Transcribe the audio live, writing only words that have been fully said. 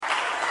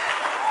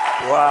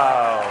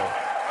Wow.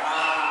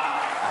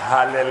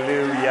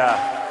 Hallelujah.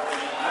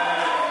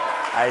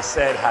 I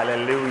said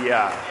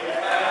hallelujah.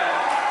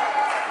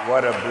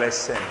 What a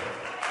blessing.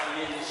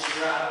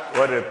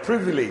 What a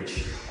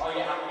privilege.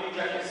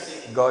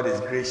 God is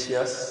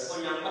gracious.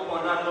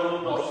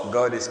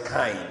 God is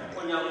kind.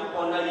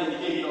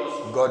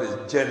 God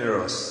is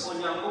generous.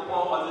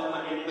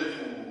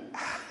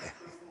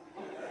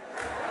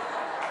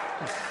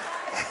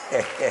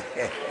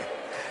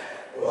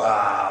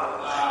 Wow.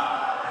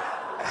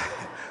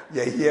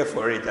 You're here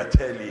for it, I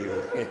tell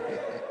you.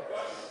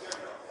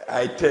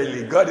 I tell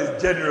you, God is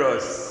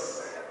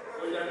generous.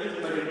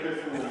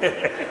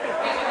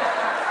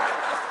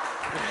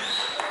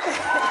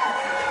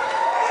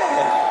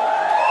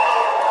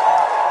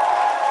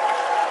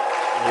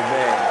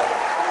 Amen.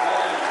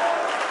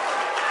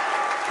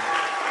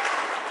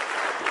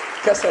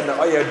 Kasana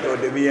Oyado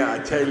Demia, I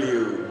tell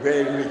you,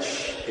 very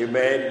rich.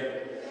 Amen.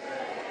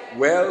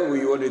 Well,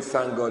 we want to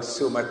thank God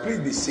so much. Please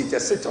be seated.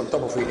 Sit on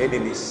top of your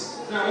enemies.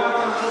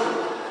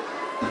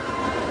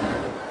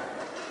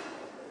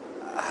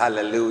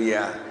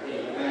 Hallelujah.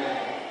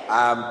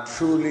 I'm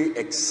truly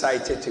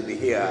excited to be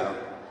here.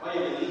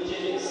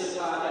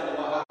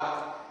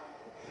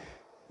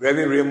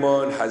 Reverend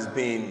Raymond has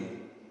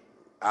been,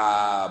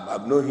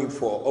 I've known him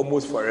for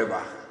almost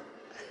forever.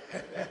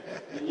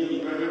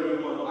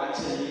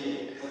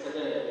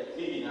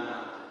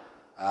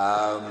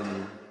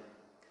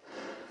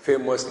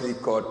 Famously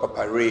called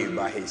Papa Ray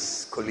by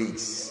his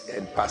colleagues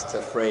and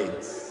pastor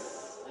friends.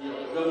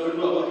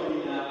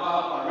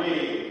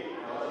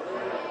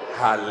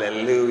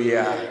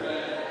 Hallelujah.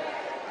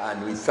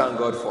 And we thank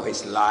God for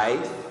his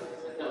life,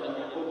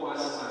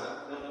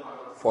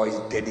 for his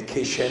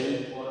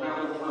dedication,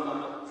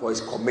 for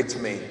his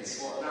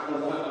commitment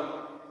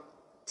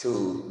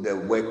to the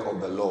work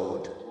of the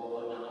Lord.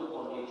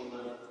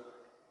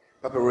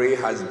 Papa Ray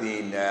has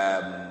been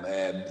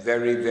a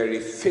very, very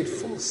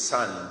faithful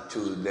son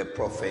to the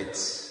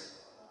prophets.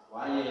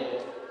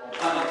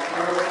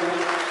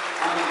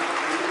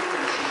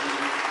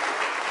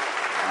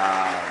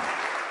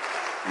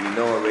 You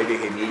know already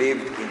he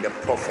lived in the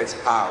prophet's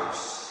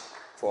house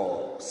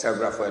for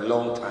a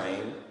long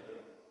time.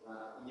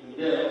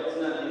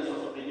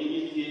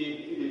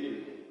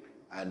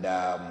 And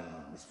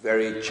it's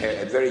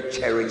a very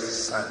cherished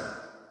son.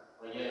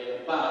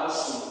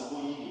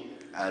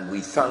 And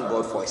we thank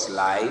God for his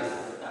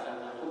life.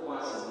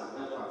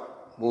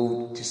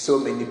 Moved to so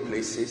many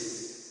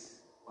places.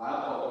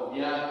 I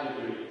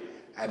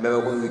remember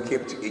when we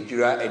came to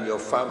Ijura and your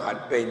farm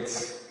had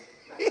bent.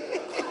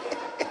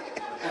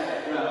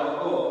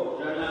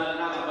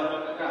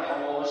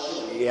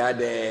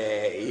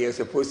 He was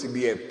supposed to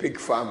be a pig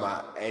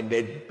farmer, and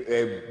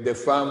the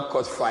farm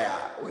caught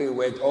fire. We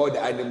went, all the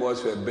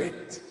animals were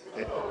burnt.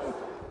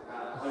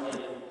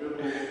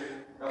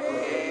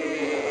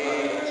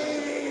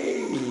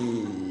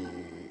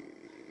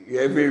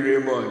 Every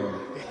Raymond,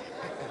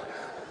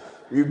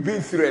 we've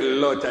been through a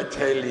lot, I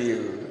tell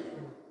you,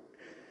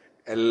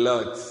 a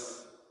lot.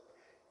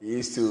 He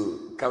used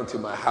to come to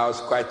my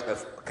house quite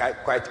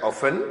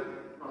often.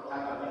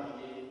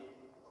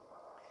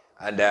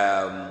 And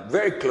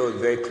very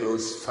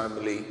close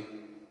family.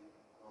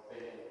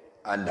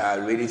 And I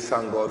really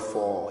thank God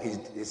for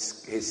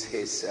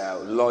his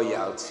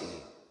loyalty.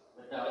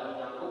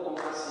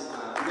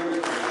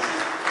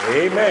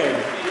 Amen.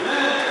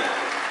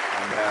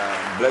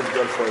 And bless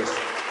God for his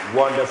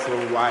wonderful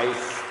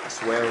wife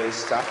as well,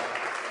 Esther.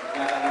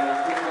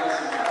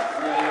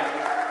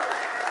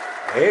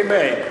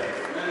 Amen.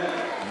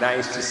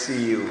 Nice to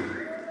see you.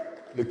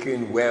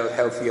 Looking well,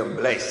 healthy, and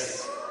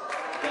blessed.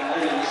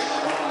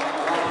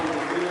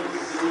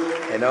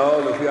 And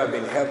all of you have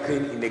been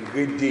helping in a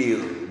great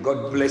deal.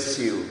 God bless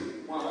you.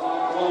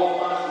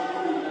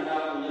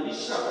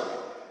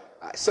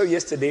 So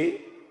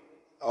yesterday,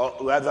 or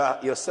rather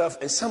yourself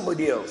and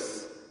somebody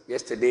else,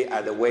 yesterday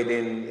at the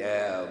wedding,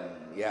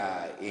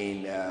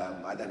 in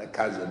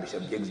Adanakazo,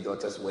 Bishop Jake's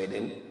daughter's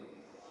wedding.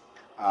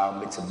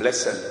 It's a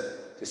blessing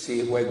to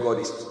see where God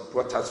has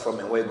brought us from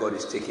and where God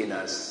is taking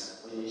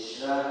us.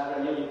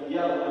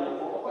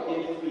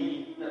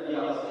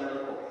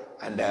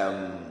 And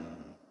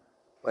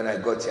when I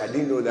got here, I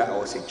didn't know that I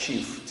was a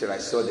chief till I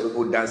saw the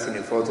people dancing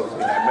in front of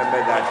me. I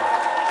remember that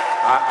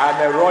I'm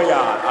a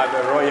royal.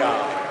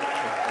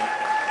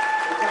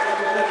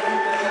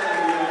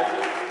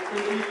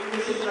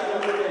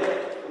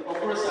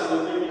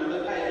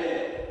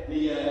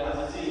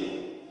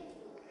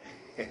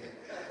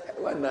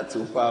 Not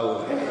too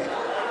far.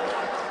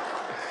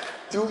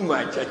 Too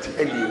much, I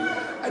tell you.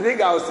 I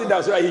think I'll sit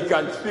down so that he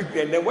can speak.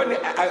 And then when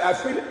I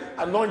feel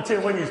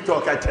anointing when you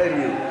talk, I tell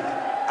you.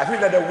 I feel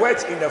that the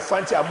words in the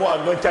French are more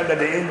anointed than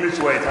the English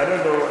words. I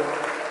don't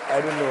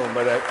know,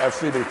 but I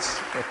feel it.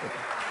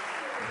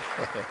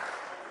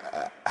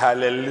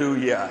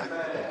 Hallelujah.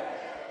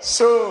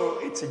 So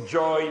it's a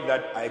joy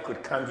that I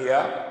could come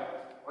here.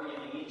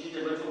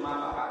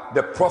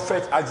 The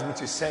prophet asked me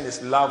to send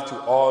his love to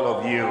all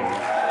of you.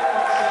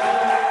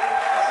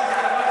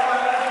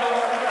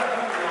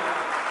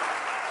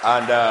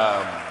 And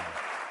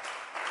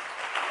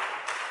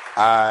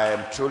I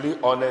am truly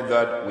honored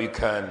that we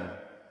can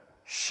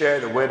share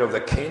the word of the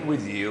King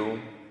with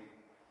you.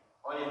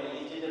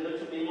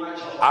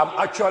 I'm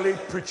actually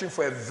preaching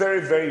for a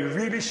very, very,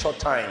 really short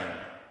time.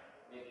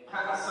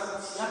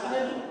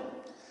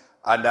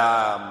 And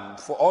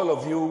for all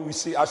of you, we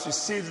see, as you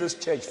see this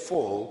church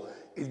full,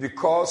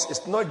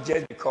 it's not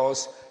just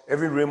because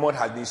every Raymond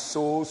has been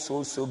so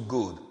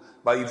good,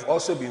 but you've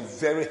also been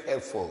very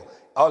helpful.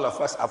 All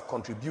of us have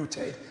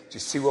contributed to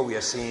see what we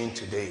are seeing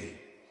today.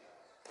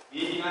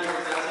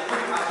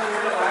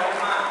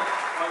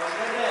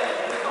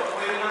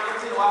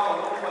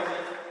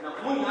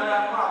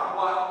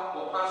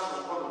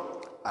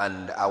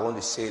 And I want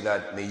to say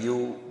that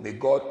may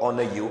God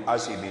honor you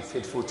as you've been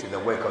faithful to the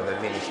work of the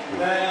ministry.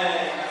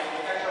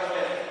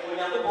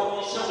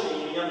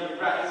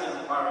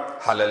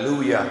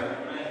 Hallelujah.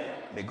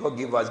 May God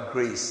give us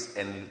grace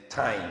and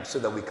time so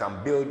that we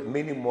can build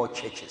many more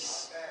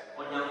churches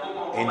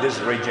in this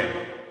region.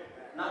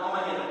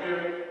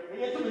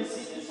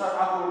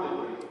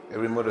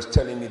 Raymond was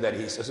telling me that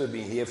he's also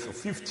been here for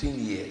 15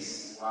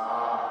 years.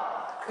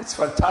 It's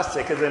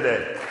fantastic, isn't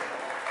it?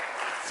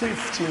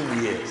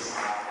 15 years.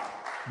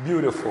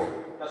 Beautiful.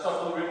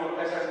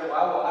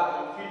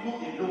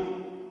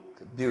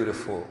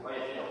 Beautiful.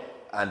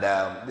 And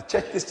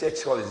this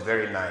church hall is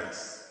very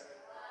nice.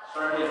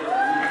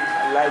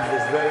 I like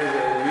this, very,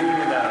 very,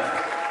 really nice.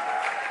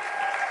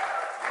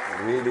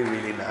 Really,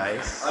 really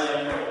nice.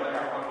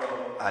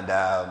 And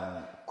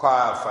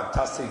quite a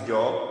fantastic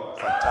job.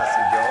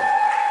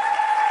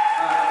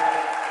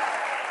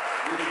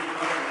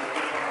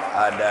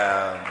 And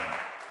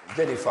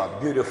Jennifer,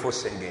 beautiful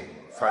singing.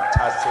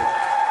 Fantastic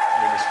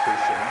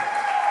ministration.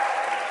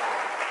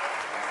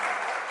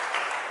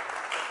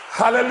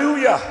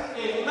 Hallelujah.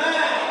 Amen.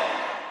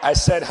 I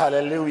said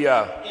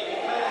hallelujah.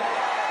 Amen.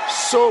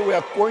 So we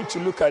are going to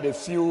look at a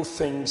few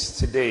things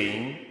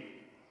today.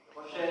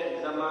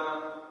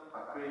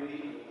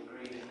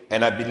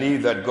 And I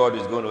believe that God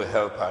is going to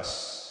help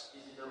us.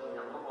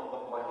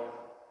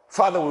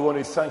 Father, we want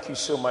to thank you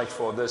so much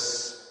for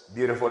this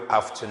beautiful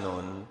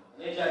afternoon.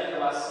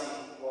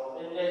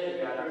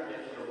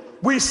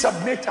 We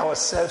submit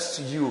ourselves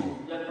to you.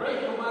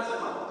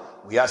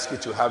 We ask you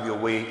to have your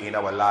way in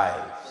our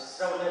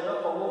lives.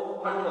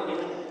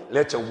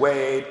 Let a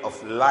word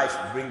of life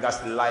bring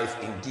us life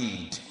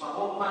indeed.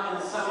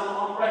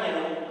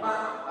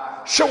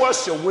 Show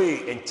us your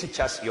way and teach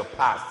us your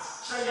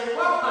path.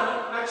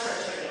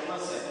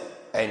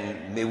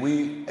 And may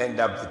we end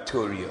up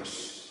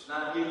victorious.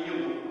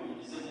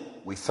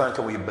 We thank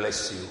and we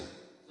bless you.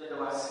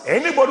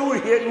 Anybody who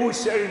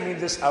is hearing me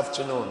this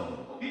afternoon,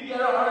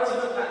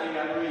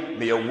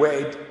 may your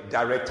word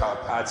direct our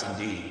paths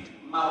indeed.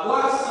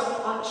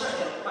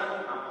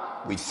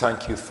 We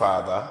thank you,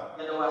 Father,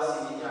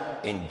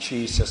 in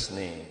Jesus'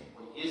 name.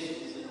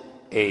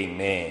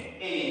 Amen.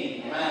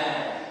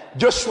 Amen.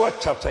 Joshua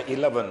chapter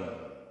 11,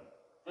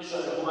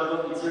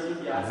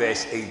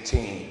 verse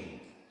 18.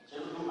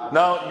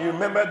 Now, you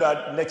remember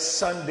that next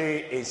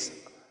Sunday is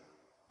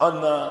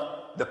Honor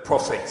the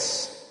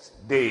Prophets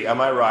Day.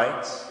 Am I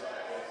right?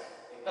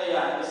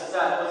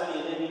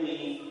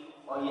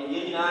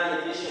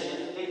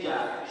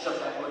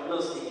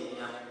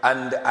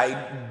 And I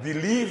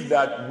believe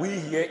that we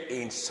here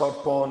in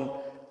Southpond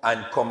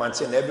and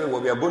Comantin,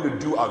 everywhere, we are going to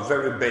do our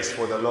very best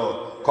for the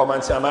Lord.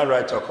 Comantin, am I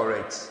right or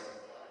correct?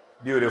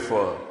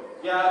 Beautiful.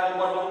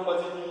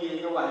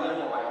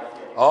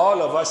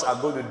 All of us are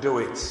going to do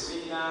it.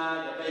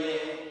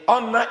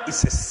 Honor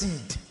is a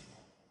seed.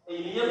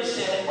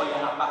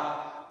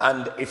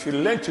 And if you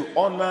learn to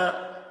honor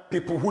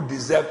people who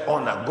deserve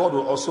honor, God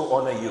will also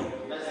honor you.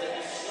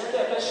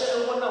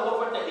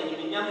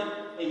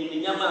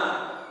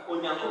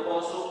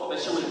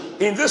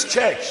 In this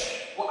church,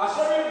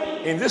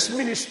 in this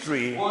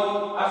ministry, we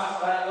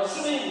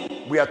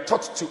are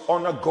taught to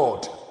honor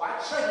God.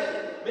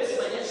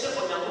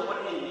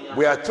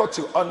 We are taught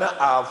to honor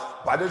our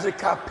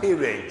biological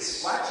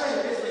parents.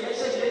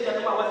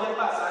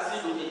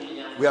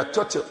 We are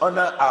taught to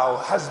honor our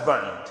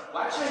husband.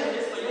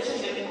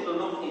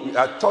 We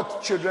are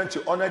taught children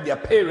to honor their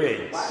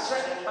parents.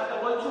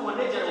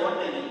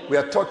 We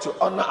are taught to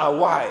honor our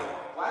wife.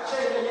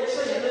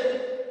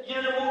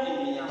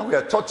 And we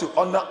are taught to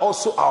honor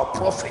also our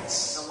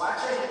prophets.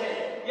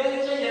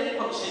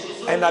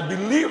 And I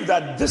believe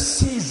that this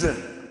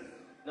season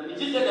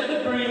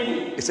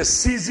is a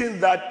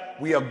season that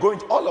we are going,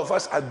 all of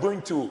us are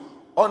going to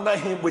honor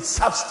him with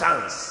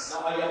substance.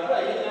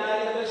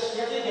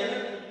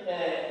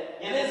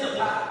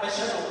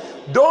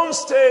 Don't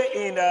stay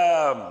in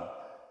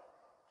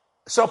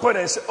support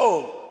and say,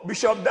 oh,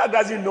 Bishop, that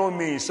doesn't know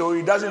me, so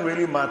it doesn't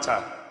really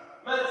matter.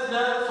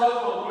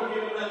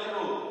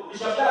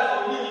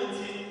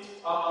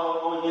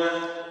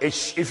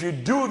 If you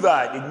do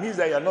that, it means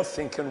that you're not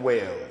thinking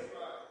well.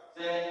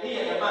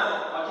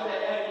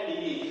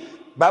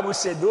 Bible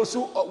said those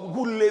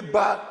who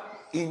labor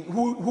in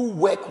who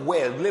work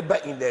well, labor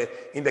in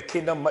the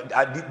kingdom,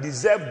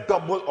 deserve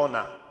double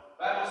honor.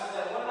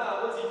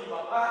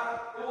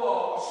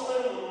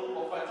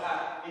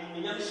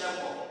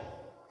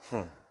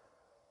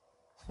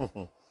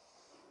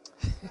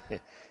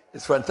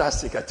 It's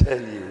fantastic, I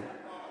tell you.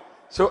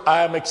 So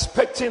I am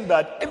expecting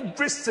that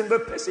every single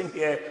person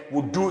here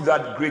will do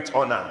that great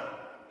honor.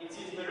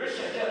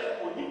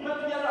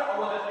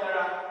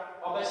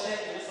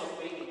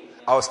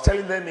 I was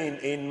telling them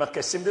in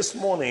Makasim this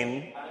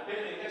morning,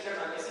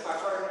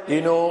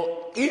 you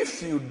know,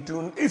 if you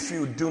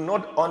do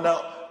not honor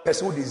a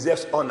person who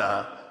deserves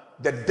honor,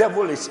 the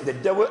devil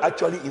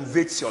actually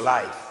invades your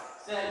life.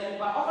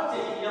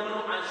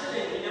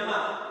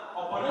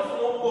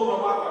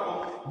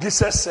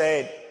 Jesus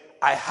said,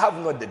 I have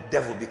not the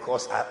devil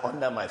because I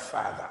honor my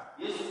Father.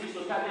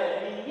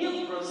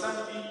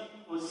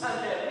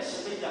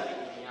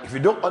 If you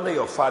don't honor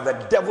your Father,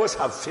 devils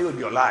have filled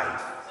your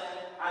life.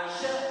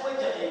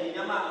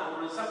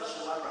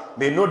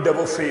 May no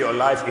devil fill your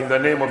life in the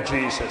name of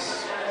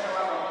Jesus.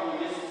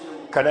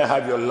 Can I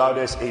have your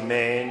loudest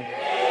amen?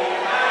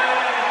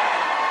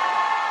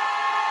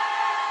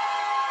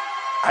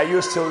 Are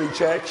you still in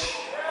church?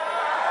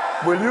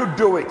 Will you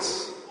do it?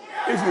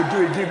 If you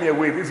do it, give me a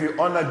wave. If you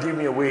honor, give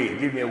me a wave.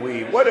 Give me a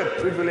wave. What a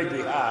privilege we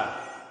have.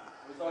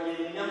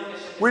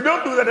 We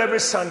don't do that every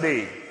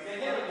Sunday.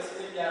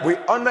 You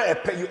honor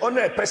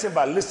a person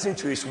by listening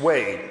to his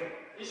word.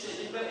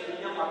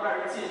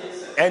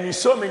 And in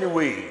so many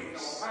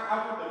ways.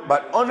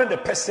 But honor the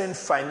person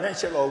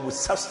financially or with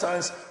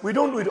substance, we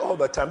don't do it all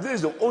the time. This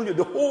is the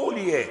whole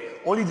year,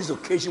 only this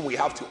occasion we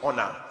have to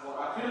honor.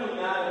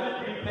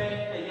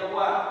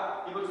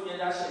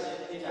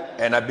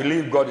 And I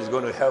believe God is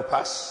going to help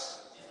us.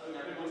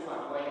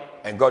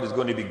 And God is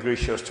going to be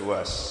gracious to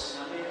us.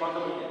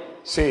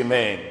 Say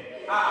amen.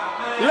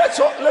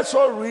 Let's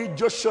all read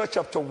Joshua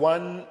chapter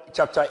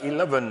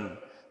 11,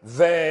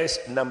 verse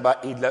number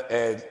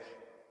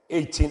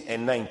 18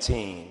 and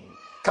 19.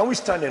 Can we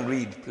stand and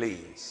read,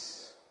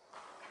 please?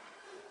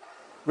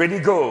 Ready,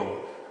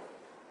 go.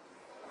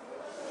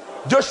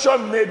 Joshua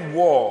made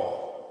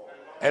war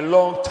a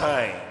long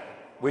time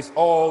with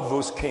all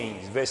those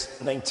kings. Verse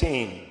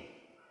 19.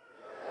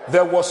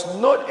 There was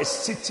not a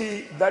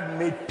city that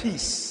made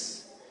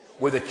peace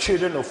with the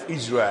children of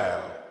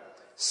Israel,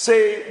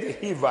 save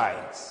the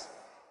Hivites,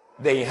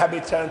 the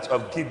inhabitants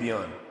of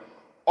Gibeon.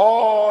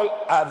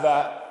 All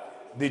other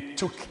they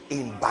took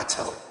in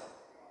battle.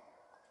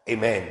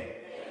 Amen.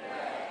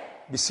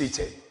 Be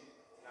seated.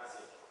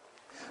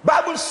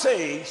 Bible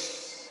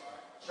says,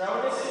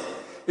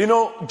 you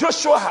know,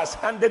 Joshua has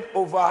handed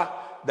over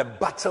the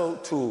battle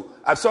to,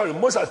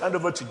 Moses has handed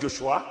over to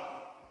Joshua.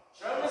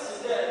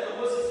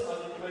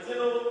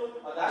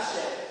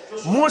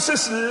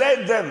 Moses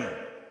led them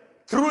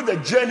through the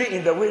journey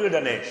in the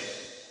wilderness.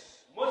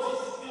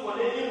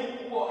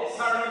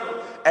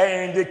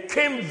 And they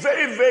came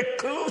very, very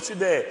close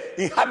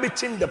to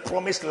inhabiting the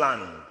promised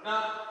land.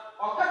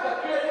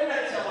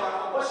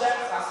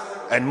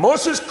 And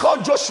Moses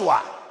called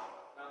Joshua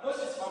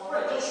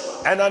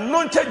and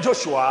anointed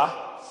Joshua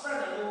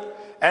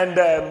and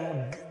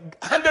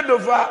handed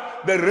over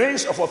the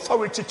reins of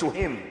authority to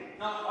him.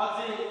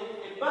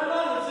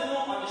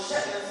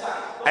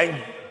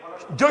 And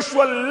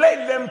Joshua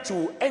led them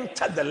to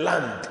enter the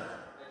land.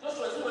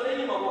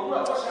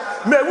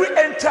 May we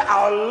enter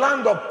our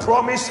land of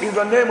promise in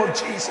the name of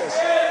Jesus.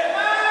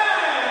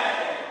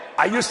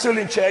 Are you still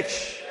in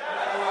church?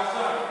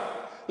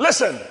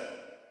 Listen,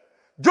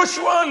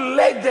 Joshua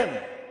led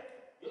them.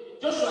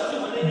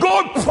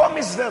 God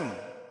promised them,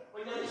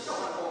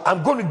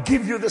 I'm going to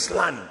give you this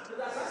land.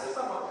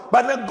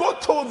 But then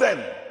God told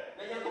them,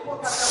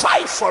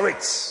 fight for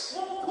it.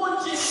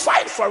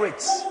 Fight for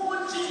it.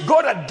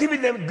 God had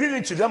given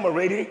it to them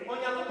already.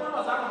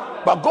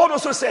 But God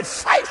also said,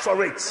 fight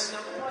for it.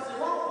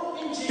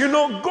 You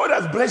know, God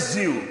has blessed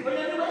you.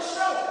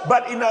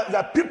 But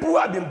the people who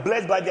have been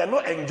blessed, but they are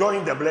not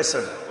enjoying the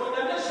blessing.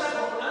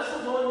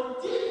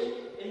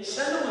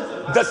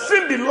 The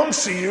thing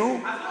belongs to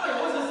you,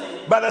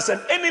 but there's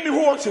an enemy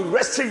who wants to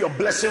wrestle your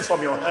blessing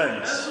from your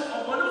hands.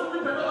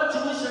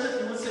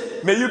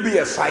 May you be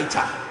a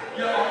fighter.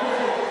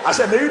 I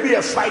said, may you be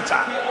a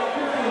fighter.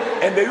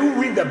 And may you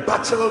win the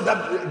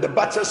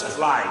battles of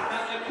life.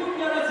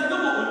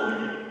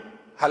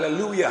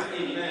 Hallelujah.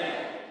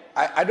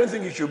 I don't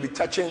think you should be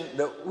touching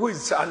who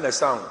is on the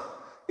sound.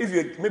 If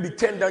you maybe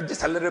turn down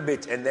just a little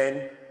bit and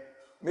then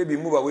maybe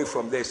move away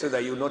from there so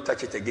that you'll not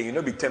touch it again. You'll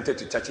not be tempted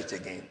to touch it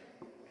again.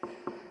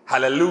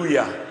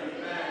 Hallelujah.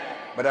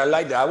 But I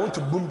like that. I want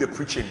to boom the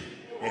preaching.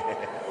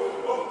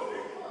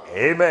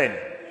 Amen.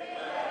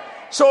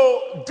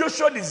 So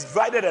Joshua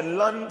divided a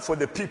land for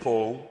the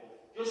people.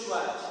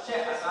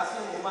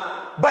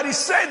 But he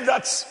said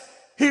that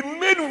he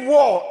made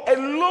war a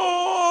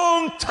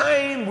long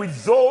time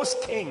with those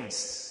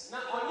kings.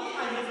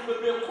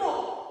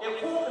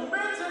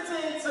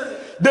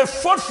 They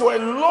fought for a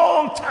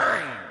long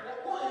time.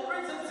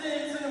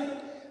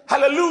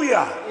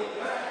 Hallelujah.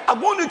 I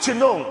want you to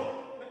know,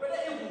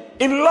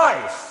 in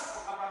life,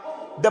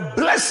 the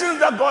blessings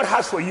that God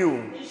has for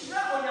you,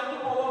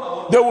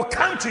 they will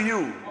come to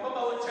you,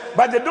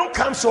 but they don't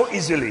come so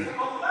easily.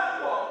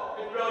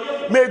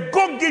 May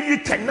God give you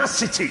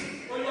tenacity.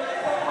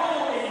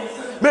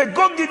 May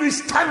God give you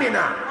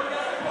stamina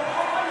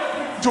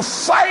to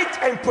fight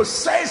and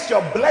possess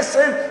your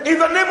blessing in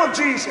the name of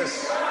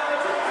Jesus.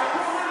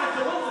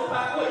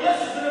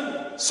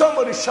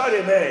 Somebody shout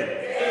amen.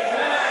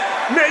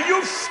 May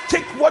you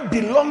take what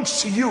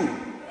belongs to you.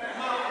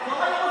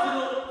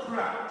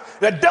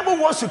 The devil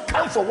wants to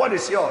come for what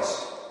is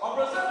yours.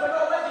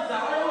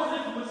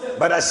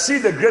 But I see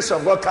the grace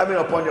of God coming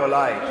upon your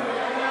life.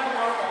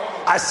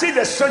 I see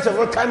the strength of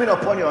God coming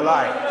upon your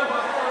life.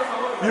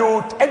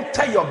 You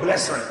enter your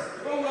blessing.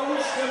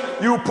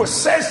 You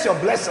possess your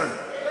blessing.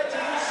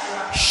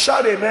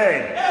 Shout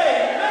amen.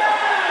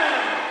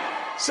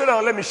 So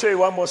now let me show you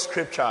one more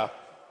scripture.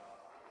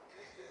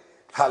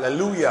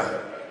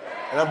 Hallelujah.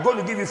 And I'm going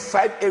to give you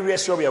 5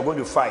 areas where we are going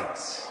to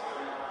fight.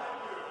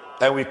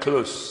 And we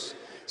close.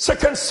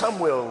 2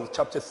 Samuel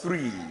chapter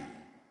 3,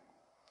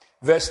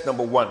 verse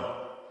number 1.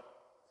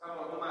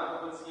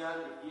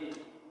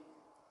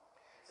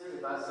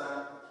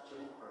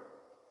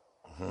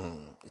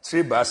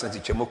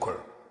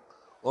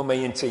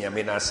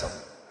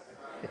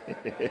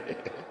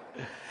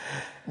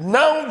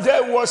 Now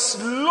there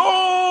was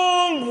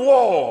long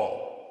war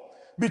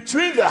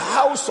between the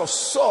house of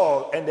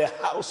Saul and the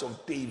house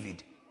of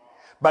David.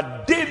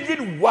 But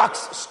David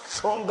waxed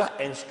stronger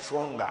and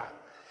stronger,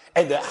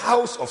 and the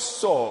house of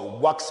Saul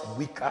waxed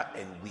weaker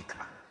and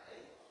weaker.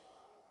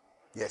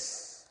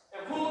 Yes.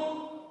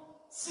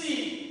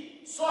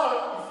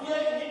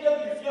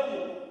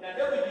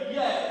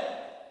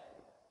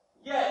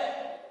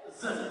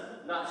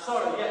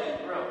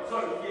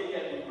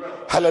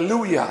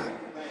 Hallelujah.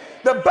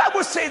 The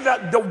Bible says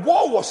that the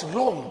war was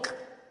long.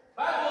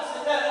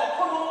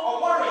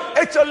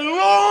 It's a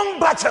long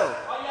battle.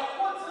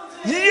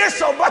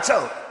 Years of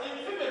battle.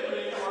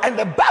 And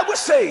the Bible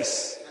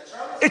says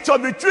it was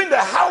between the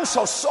house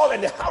of Saul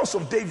and the house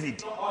of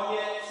David.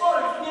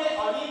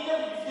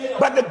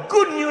 But the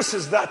good news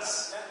is that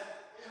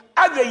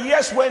as the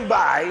years went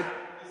by,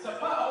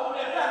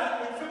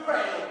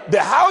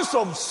 the house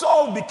of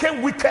Saul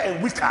became weaker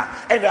and weaker,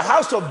 and the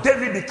house of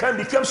David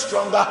became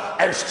stronger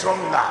and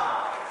stronger.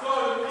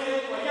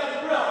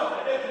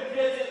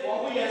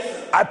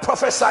 I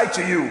prophesy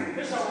to you,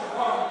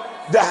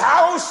 the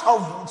house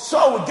of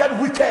Saul will get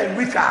weaker and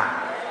weaker,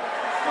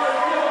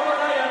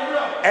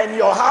 and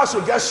your house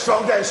will get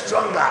stronger and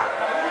stronger.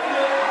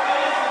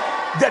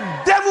 The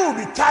devil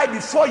will be tired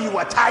before you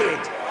are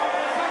tired.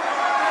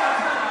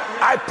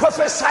 I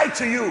prophesy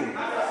to you,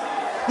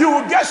 you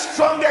will get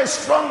stronger and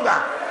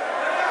stronger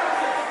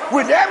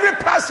with every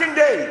passing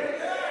day.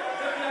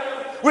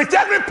 With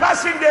every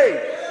passing day,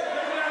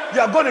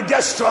 you are going to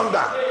get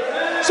stronger.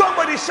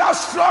 Somebody shout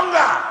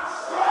stronger.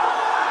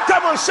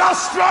 Come on, shout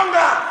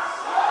stronger.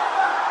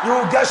 You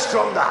will get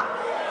stronger.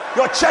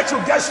 Your church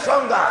will get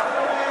stronger.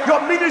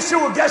 Your ministry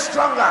will get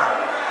stronger.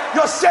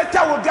 Your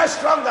center will get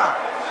stronger.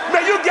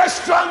 May you get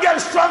stronger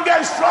and stronger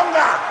and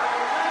stronger.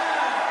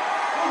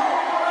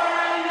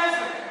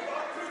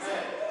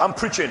 I'm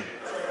preaching.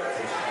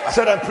 I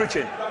said I'm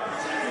preaching.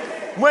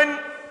 When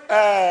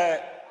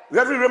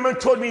Reverend Raymond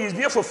told me he's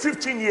been here for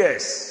 15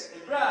 years.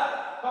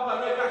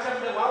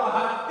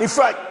 In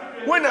fact,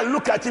 when I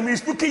look at him,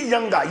 he's looking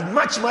younger. He's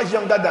much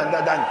younger than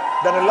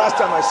the last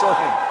time I saw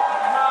him.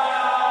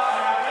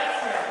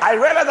 I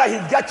realize that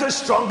he's getting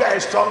stronger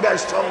and stronger and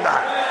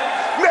stronger.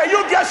 May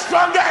you get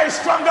stronger and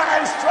stronger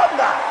and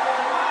stronger.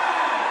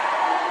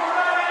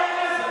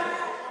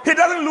 He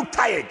doesn't look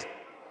tired.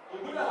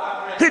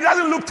 He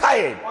doesn't look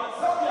tired.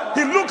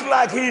 He looks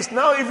like he is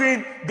now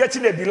even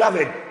getting a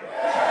beloved.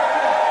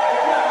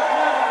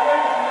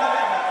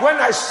 When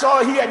I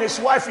saw he and his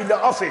wife in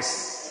the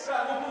office,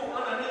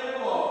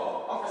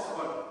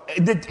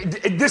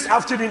 this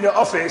afternoon in the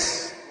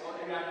office,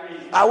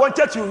 I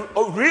wanted to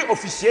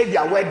re-officiate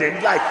their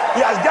wedding. Like,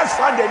 he has just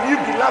found a new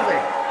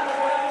beloved.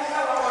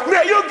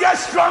 May you get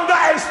stronger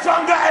and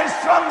stronger and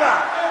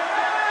stronger.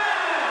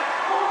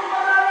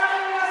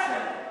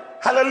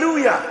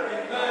 Hallelujah.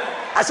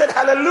 I said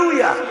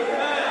hallelujah.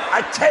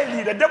 I tell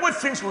you, the devil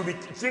thinks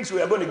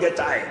we are going to get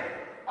tired.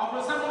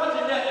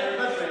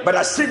 But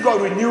I see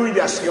God renewing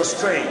your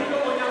strength.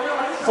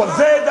 For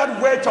they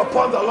that wait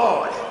upon the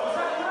Lord,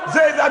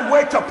 they that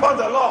wait upon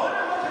the Lord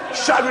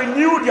shall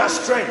renew their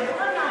strength.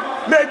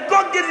 May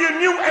God give you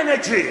new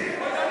energy.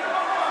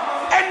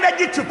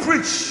 Energy to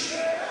preach.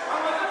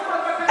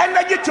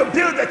 Energy to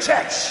build the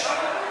church.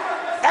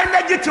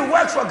 Energy to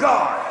work for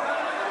God.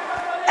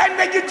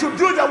 Energy to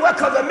do the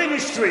work of the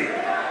ministry.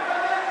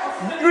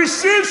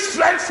 Receive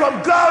strength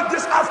from God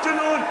this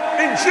afternoon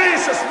in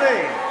Jesus'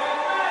 name.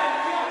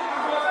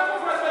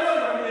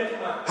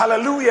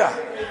 Hallelujah.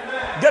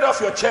 Get off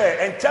your chair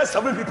and tell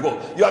some people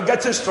you are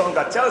getting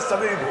stronger. Tell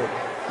some people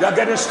you are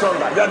getting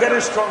stronger. You are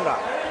getting stronger.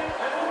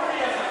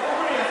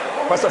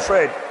 Pastor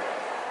Fred,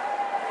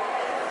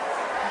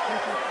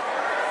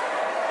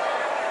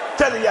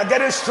 tell them you are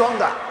getting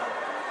stronger.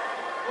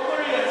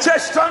 Say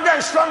stronger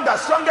and stronger.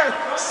 Stronger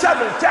and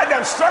 7. Tell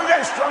them stronger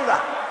and stronger.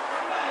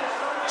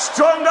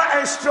 Stronger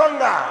and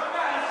stronger.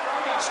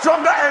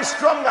 Stronger and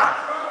stronger.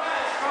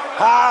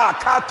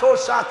 Kato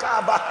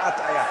Shaka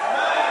Bakataya.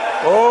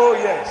 Oh,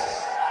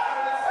 yes.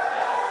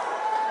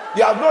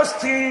 You have not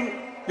seen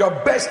your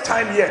best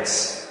time yet.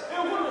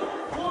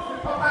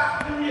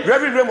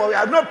 Reverend Raymond, you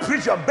have not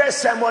preached your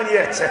best sermon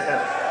yet.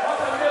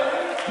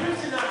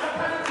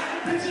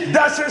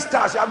 Dancing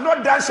stars, you have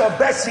not danced your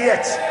best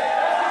yet.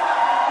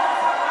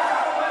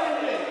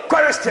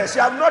 Choristers,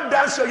 you have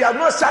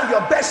not sung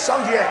your best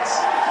song yet.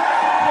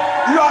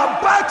 You are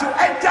about to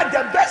enter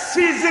the best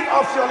season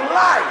of your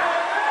life.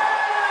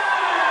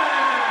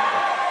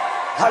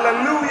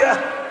 Hallelujah.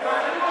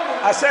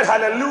 I said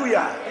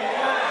hallelujah.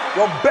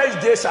 Your best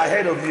days are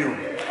ahead of you.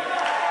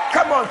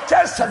 Come on,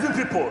 tell 7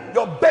 people.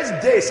 Your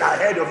best days are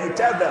ahead of you.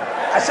 Tell them.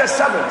 I said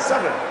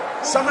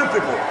 7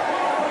 people.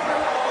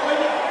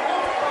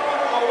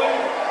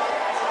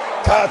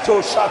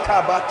 Tato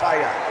Shaka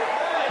Bataya.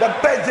 The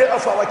best day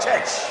of our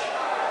church.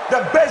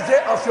 The best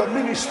day of your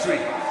ministry.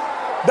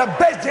 The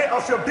best day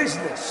of your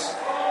business.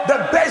 The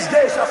best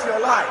days of your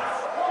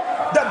life.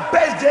 The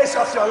best days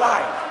of your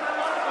life.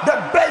 The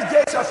best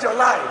days of your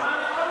life.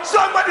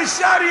 Somebody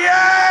shout,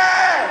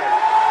 yeah!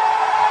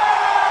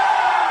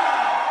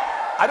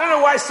 I don't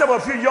know why some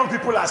of you young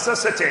people are so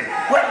sitting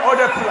where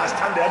other people are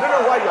standing. I don't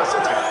know why you are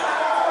sitting.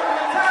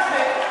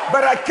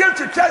 But I came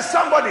to tell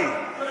somebody,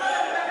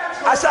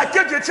 as I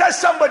came to tell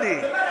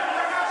somebody,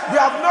 we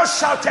have not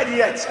shouted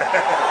yet.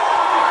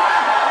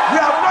 We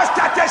have not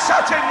started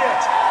shouting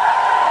yet.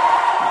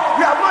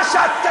 We have not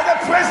started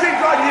praising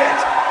God yet.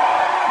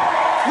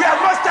 We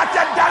have not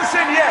started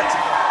dancing yet.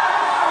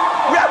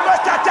 We have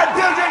not started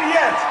building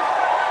yet.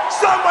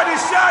 Somebody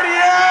shout,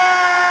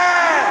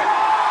 yeah!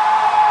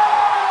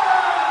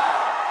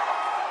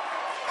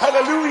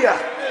 Hallelujah.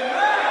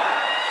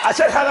 I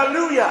said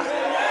hallelujah.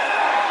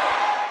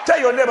 Tell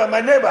your neighbor,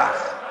 my neighbor,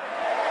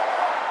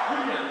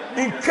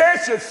 in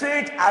case you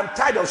think I'm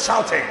tired of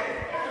shouting,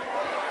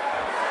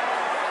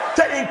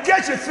 in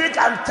case you think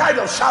I'm tired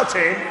of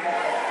shouting,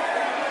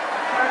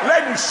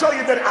 let me show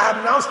you that I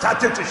have now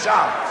started to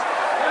shout.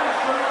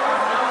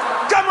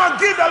 Come on,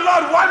 give the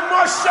Lord one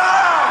more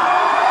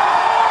shout.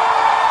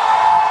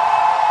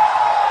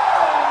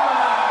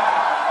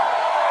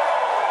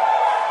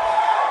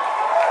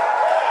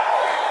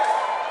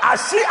 I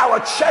see our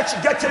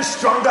church getting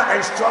stronger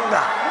and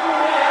stronger.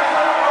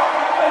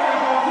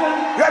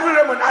 Reverend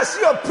Raymond, I see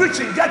your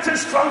preaching getting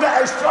stronger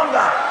and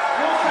stronger.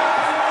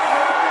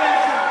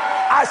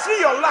 I see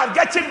your life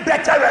getting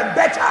better and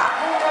better.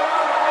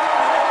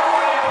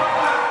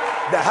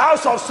 The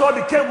house of Saul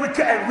became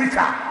weaker and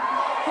weaker,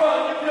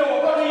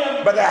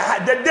 but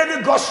the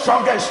David got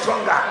stronger and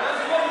stronger.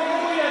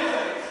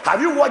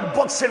 Have you watched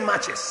boxing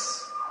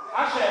matches?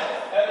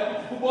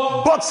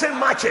 Boxing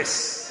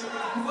matches,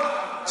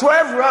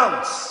 12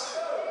 rounds.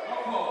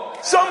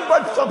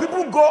 Some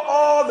people go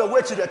all the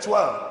way to the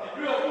 12.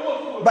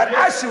 But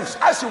as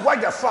you watch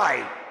the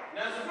fight,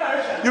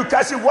 you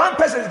can see one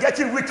person is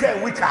getting weaker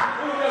and weaker,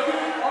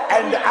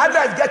 and the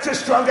other is getting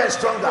stronger and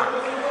stronger.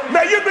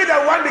 May you be the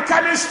one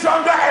becoming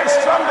stronger and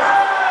stronger.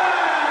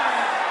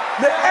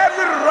 May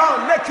every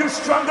round make you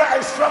stronger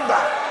and stronger.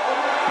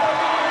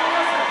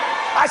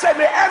 I said,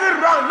 may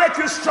every round make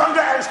you stronger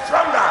and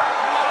stronger.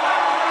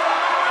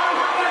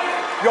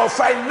 Your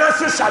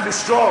finances shall be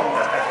strong.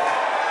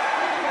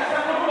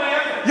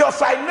 Your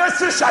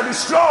finances shall be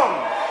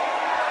strong.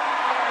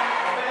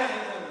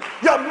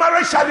 Your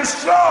marriage shall be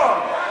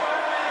strong.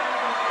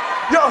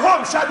 Your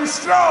home shall be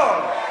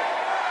strong.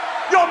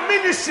 Your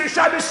ministry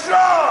shall be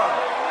strong.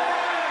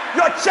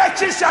 Your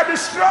churches shall be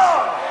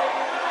strong.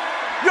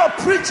 Your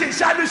preaching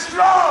shall be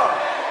strong.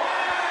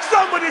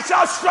 Somebody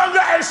shout stronger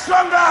and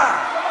stronger.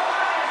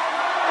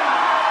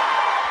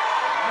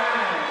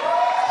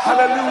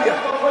 Hallelujah.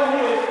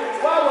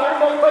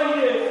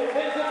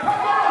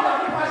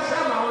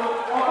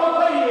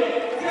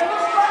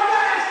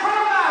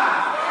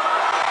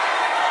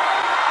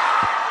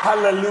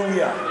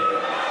 Hallelujah.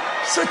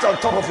 Sit on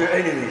top of your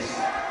enemies.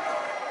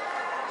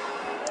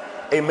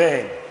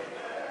 Amen.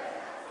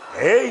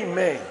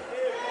 Amen.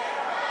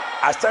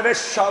 I started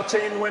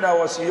shouting when I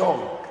was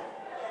young,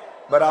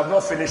 but I've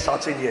not finished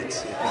shouting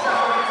yet.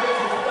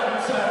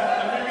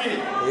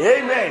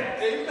 Amen.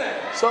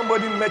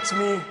 Somebody met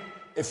me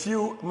a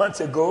few months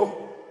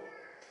ago.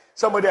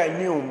 Somebody I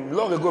knew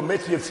long ago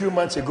met me a few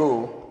months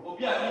ago.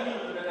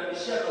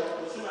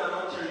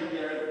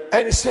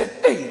 And he said,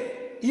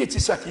 hey,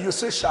 Yetisaki, you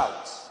say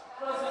shout.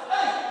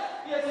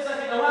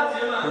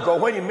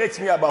 Because when you met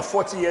me about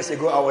 40 years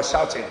ago, I was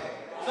shouting.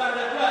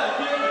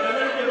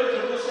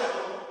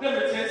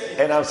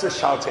 And I'm still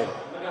shouting.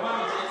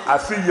 I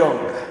feel young.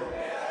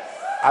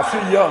 I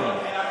feel young.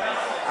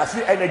 I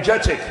feel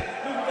energetic.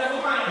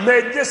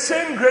 May the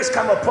same grace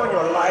come upon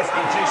your life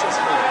in Jesus'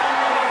 name.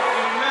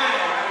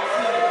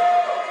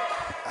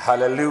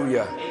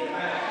 Hallelujah.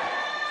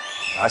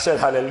 I said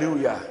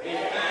hallelujah.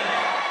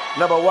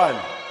 Number 1.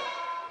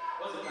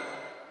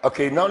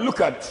 Okay, now look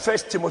at 1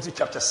 Timothy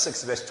chapter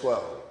 6 verse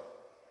 12.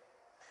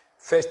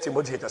 1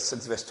 Timothy chapter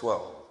 6 verse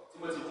 12.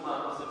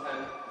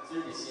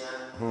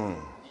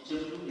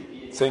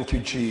 Thank you,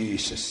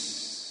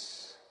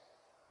 Jesus.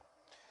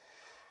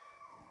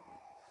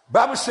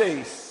 Bible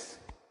says,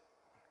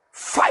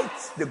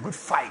 fight the good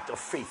fight of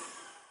faith.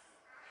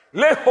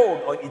 Lay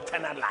hold on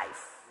eternal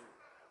life,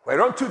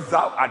 whereunto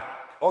thou art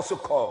also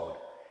called,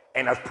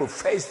 and hast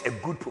professed a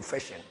good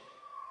profession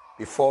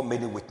before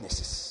many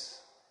witnesses.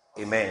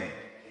 Amen.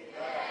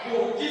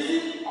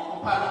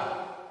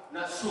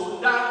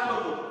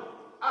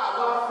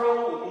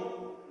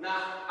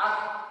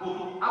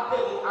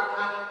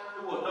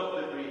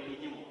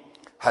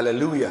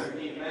 Hallelujah.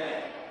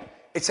 Amen.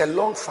 It's a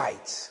long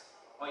fight.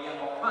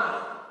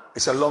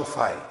 It's a long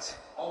fight.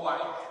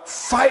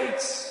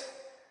 Fight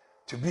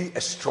to be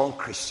a strong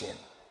Christian.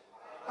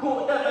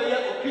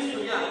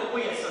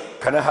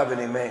 Can I have an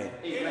amen?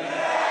 Amen.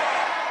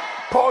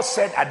 Paul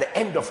said at the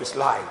end of his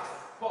life,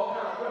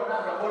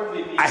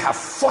 I have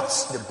fought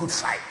the good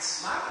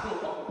fight.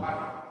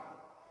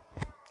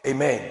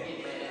 Amen.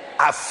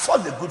 I have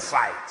fought the good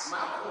fight.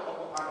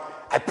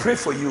 I pray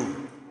for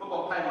you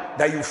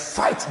that you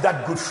fight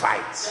that good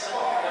fight.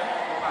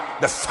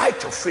 The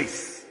fight of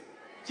faith.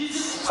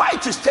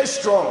 Fight to stay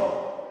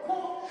strong.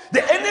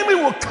 The enemy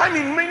will come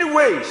in many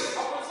ways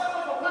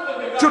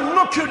to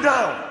knock you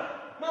down.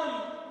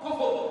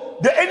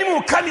 The enemy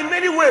will come in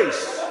many ways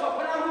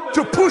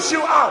to push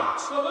you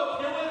out.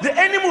 The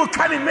enemy will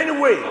come in many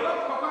ways.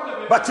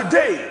 But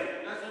today,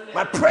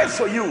 my prayer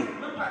for you,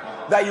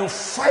 that you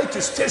fight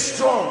to stay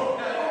strong.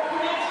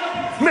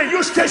 May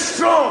you stay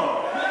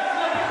strong.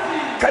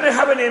 Can I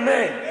have an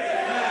amen?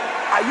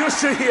 Are you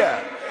still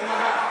here?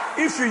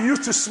 If you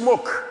used to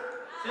smoke,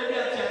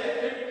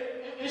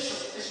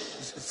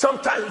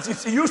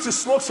 sometimes you used to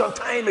smoke some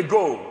time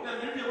ago,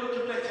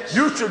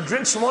 you used to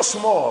drink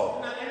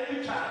small.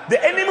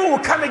 The enemy will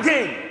come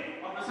again.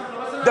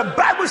 The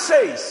Bible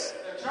says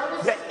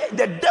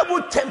the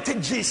devil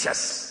tempted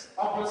Jesus,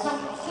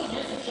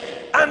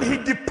 and he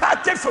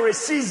departed for a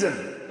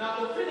season.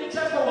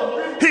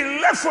 He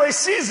left for a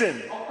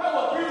season.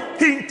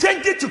 He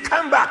intended to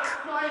come back.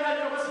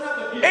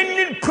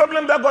 Any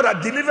problem that God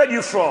had delivered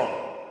you from,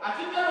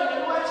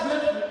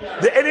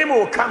 the enemy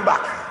will come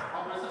back.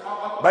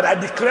 But I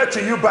declare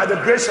to you, by the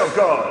grace of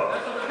God,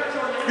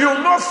 you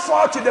will not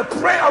fall to the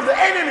prey of the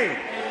enemy.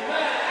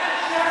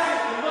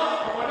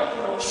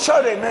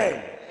 Shout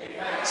amen.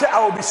 Say, I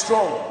will be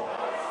strong.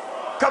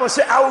 Come on,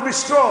 say, I will be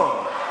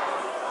strong.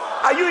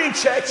 Are you in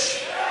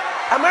church?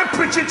 Am I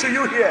preaching to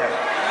you here?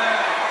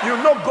 You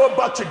will not go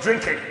back to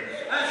drinking.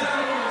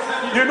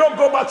 You will not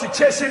go back to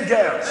chasing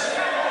girls.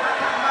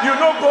 You will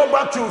not go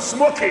back to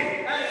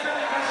smoking.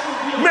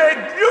 May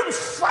you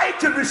fight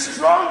to be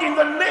strong in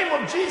the name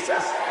of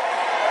Jesus.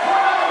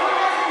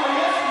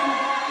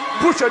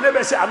 Push your neighbor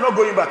and say, I'm not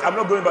going back. I'm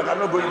not going back. I'm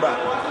not going back.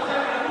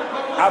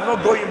 I'm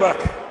not going back.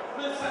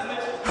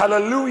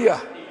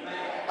 Hallelujah.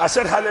 I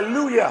said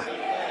hallelujah.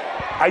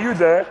 Are you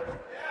there?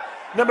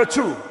 Number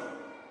 2,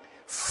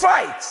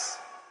 fight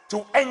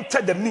to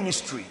enter the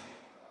ministry.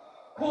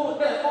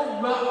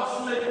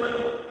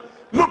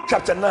 Luke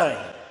chapter 9,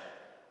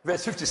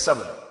 verse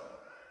 57.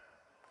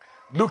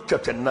 Luke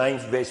chapter 9,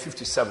 verse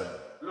 57.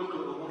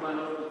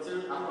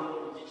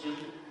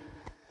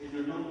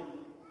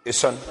 Your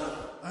son.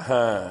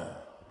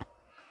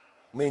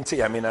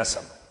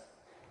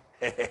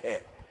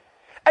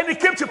 And it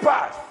came to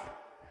pass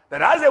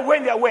that as they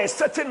went their way, a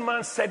certain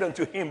man said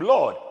unto him,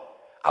 Lord,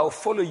 I will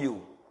follow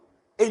you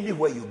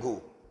anywhere you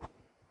go.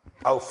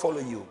 I will follow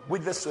you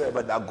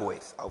whithersoever thou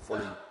goest. I will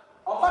follow you.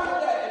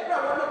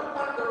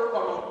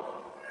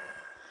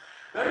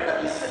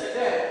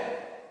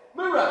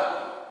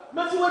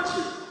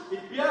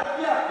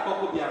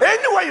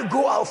 Anywhere you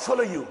go, I'll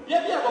follow you.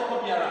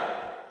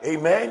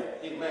 Amen.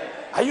 Amen.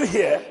 Are you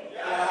here?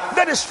 Yeah.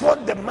 That is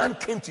what the man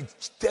came to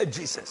tell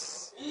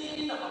Jesus.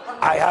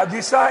 I have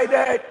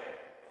decided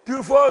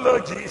to follow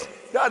Jesus.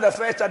 That's the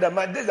first time the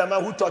man. This is the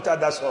man who taught us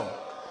that song.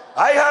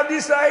 I have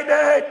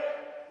decided.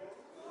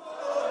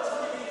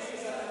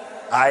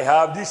 I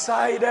have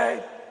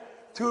decided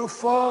to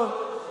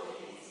follow.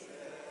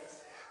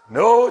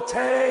 No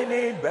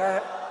turning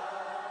back.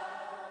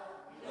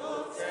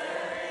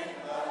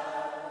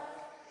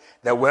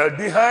 The world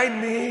behind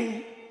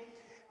me,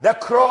 the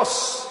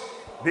cross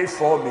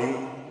before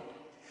me.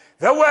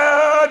 The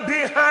world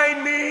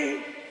behind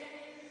me,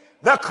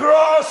 the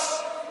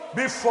cross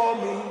before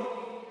me.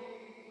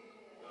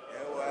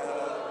 The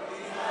world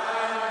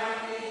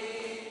behind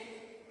me,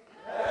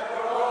 the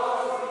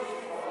cross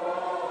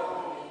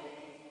before me.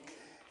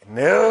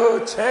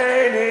 No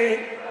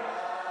turning.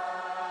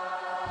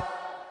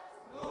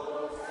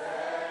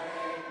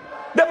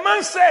 The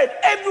man said,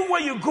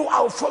 everywhere you go,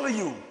 I'll follow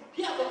you.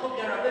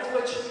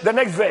 The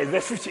next verse,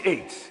 verse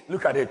 58.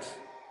 Look at it.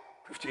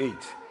 58.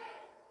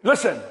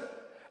 Listen.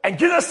 And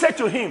Jesus said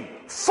to him,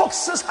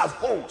 foxes have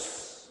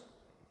holes,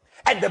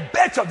 and the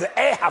birds of the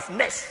air have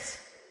nests,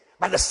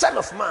 but the Son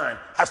of Man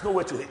has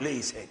nowhere to lay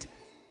his head.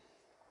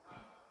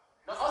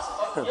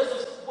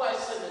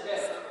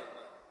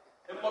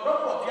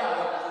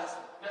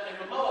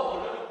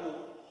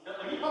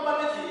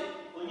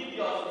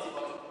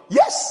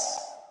 Yes.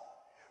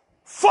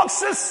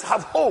 Foxes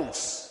have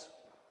holes.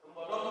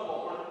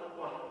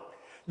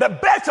 The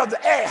birds of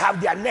the air have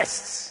their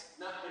nests.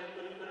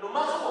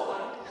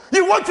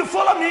 You want to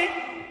follow me?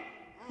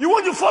 You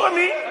want to follow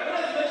me?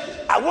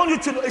 I want you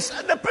to know.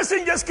 The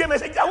person just came and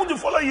said, I want to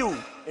follow you.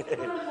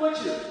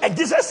 And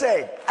Jesus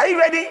said, are you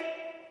ready?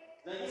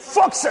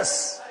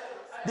 Foxes,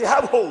 they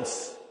have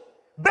holes.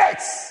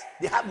 Birds,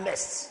 they have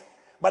nests.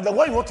 But the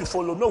one you want to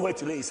follow, nowhere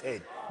to lay his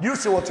head. Do you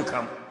still want to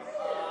come?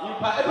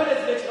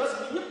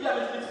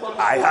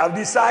 I have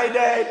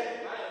decided.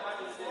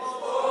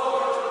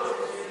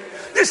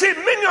 You see,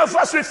 many of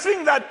us, we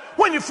think that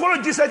when you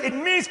follow Jesus, it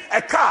means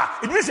a car,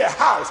 it means a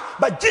house.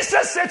 But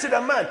Jesus said to the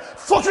man,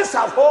 foxes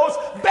have holes,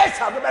 birds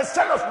have them, but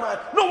son of man,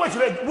 nowhere to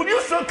lay. Will you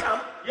still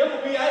come?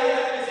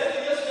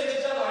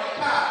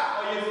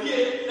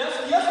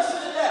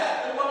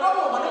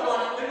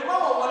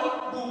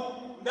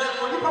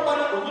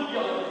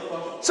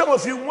 Some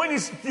of you, when you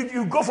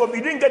go for,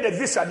 you didn't get a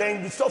visa,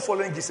 then you stop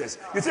following Jesus.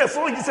 You say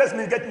following Jesus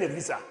means getting a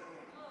visa.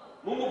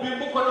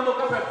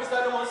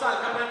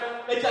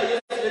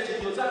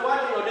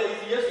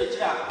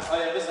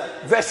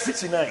 Verse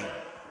 59.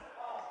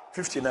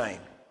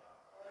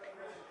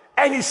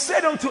 And he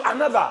said unto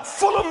another,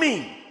 follow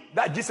me.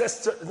 That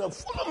Jesus said, no,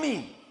 follow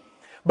me.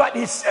 But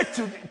he said,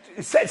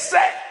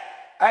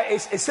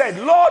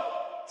 Lord,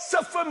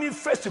 suffer me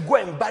first to go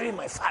and bury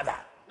my father.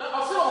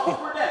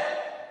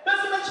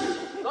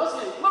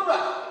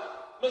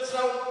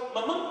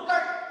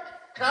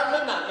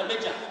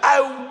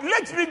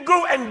 Let me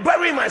go and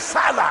bury my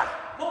father.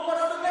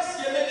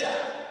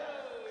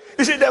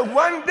 You see,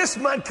 this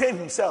man came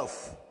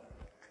himself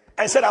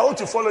and said, I want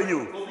to follow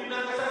you.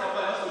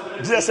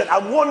 Jesus said,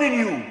 I'm warning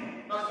you.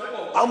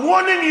 I'm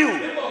warning you.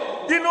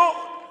 You know,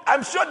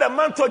 I'm sure the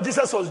man thought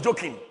Jesus was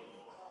joking.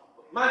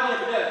 How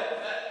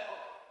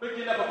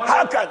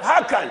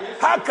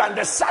can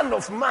the Son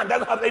of Man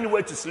doesn't have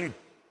anywhere to sleep?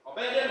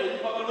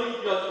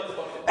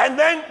 And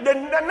then the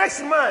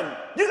next man,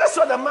 Jesus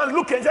saw the man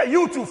look and said,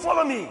 you too,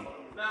 follow me.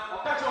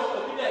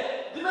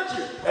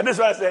 And this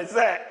one said,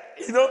 sir,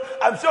 you know,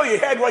 I'm sure you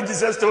heard what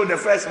Jesus told the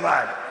first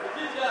man.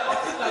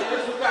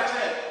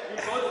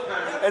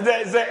 And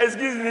then said,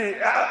 excuse me,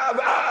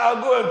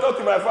 I'll go and talk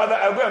to my father.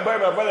 I'll go and bury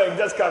my father and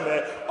just come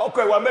here.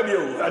 Okay, well, maybe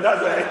you. And that's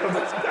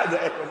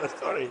the end of the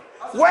story.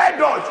 Where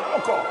does?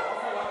 Okay.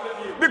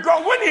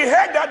 Because when he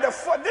heard that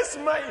this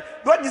man,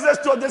 what Jesus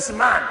told this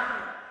man,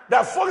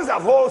 that foxes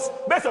have holes,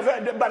 best of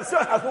it, but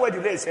still has nowhere to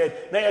lay his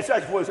head. Now you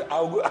search for,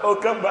 I'll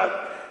come back.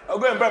 I'll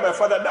go and bury my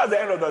father. That's the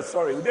end of the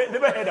story. They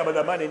never heard about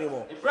the man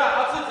anymore.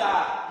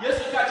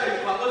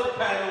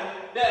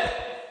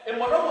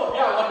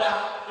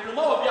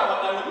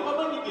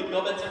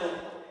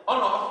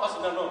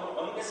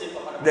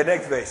 The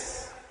next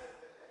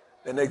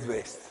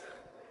verse.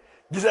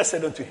 Jesus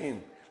said unto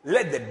him,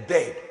 let the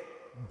dead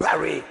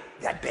bury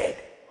their dead.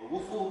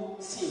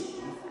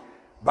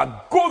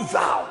 But go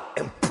thou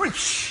and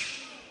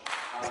preach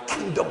the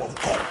kingdom of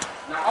God.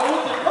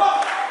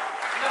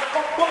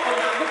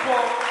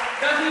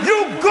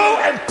 You go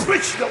and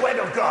preach the word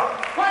of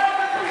God.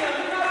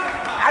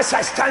 As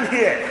I stand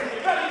here,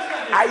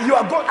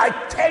 I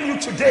tell you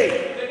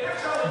today,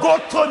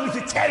 God told me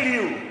to tell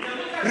you,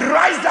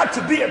 rise up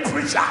to be a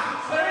preacher.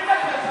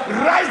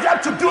 Rise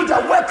up to do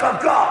the work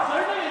of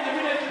God.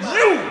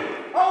 You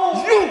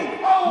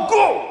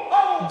go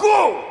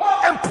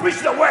and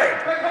preach the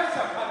word.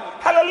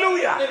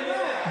 Hallelujah.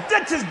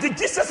 That is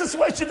Jesus'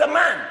 word to the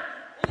man.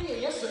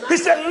 He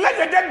said, let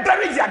the dead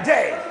bury their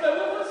dead.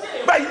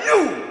 But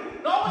you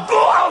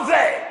go out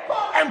there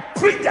and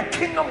preach the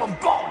kingdom of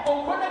God.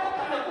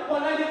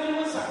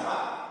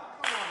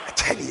 I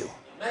tell you,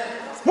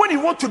 when you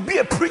want to be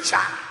a preacher,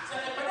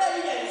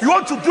 you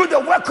want to do the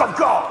work of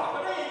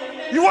God,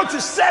 you want to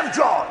serve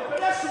God,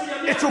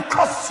 it will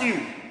cost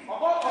you.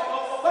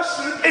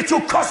 It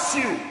will cost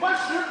you.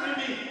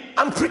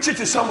 I'm preaching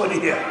to somebody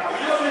here.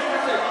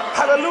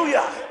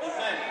 Hallelujah.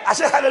 I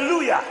say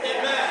hallelujah.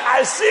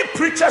 I see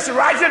preachers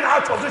rising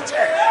out of the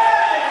church.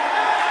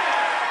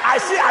 I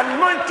see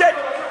anointed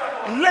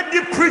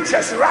lady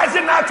preachers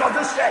rising out of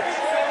the church.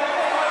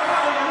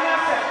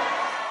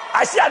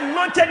 I see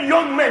anointed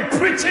young men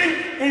preaching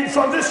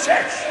from this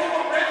church.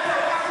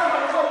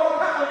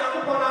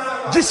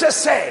 Jesus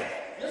said,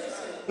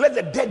 let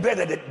the dead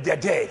bury their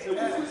dead.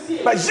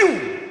 But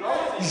you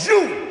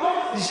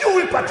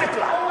in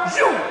particular,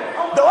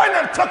 the one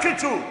I'm talking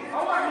to,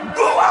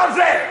 go out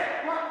there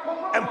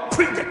and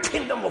preach the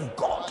kingdom of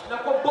God.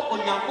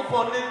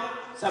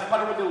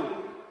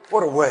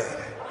 What a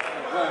word.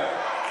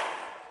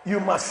 You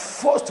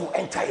must force to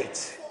enter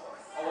it.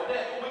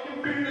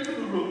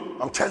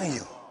 I'm telling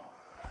you,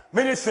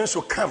 many things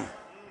will come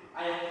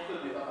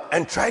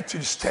and try to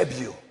disturb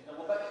you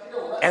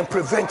and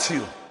prevent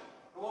you.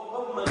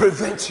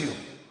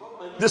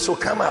 This will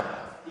come up.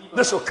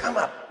 This will come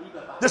up.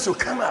 This will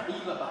come up.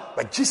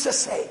 But Jesus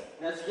said,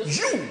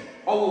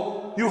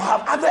 you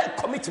have other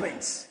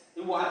commitments.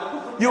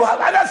 You have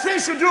other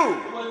things to do.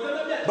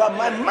 But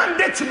my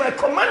mandate to my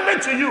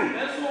commandment to you,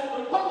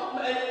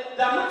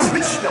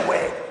 preach the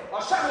word.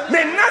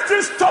 May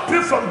nothing stop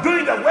you from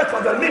doing the work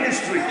of the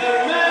ministry.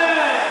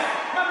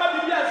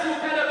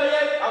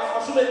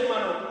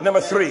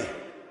 Number 3.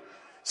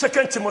 2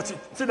 Timothy,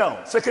 sit down.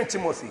 2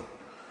 Timothy,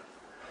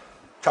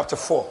 chapter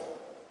 4,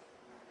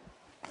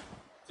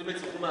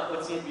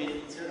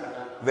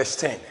 verse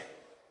 10.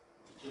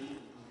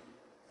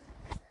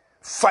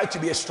 Fight to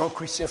be a strong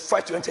Christian.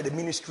 Fight to enter the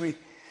ministry.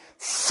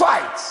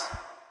 Fight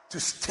to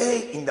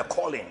stay in the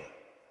calling.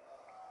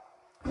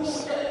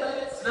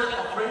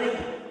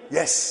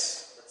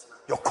 Yes,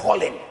 your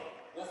calling.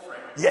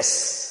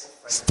 Yes,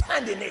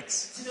 stand in it.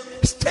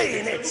 Stay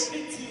in it.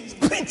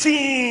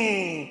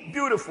 Sprinting.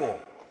 Beautiful.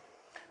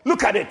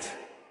 Look at it.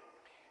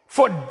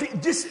 For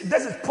this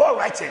is Paul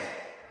writing.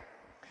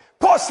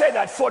 Paul said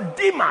that for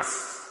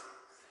Demas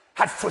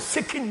had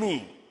forsaken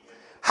me,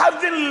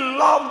 having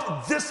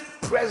loved this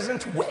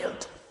present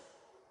world.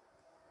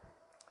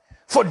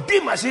 For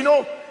Demas,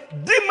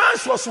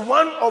 Demas was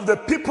one of the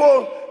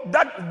people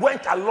that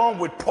went along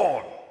with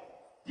Paul.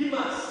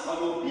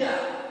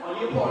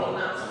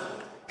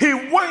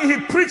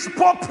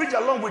 Paul preached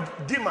along with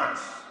Demas.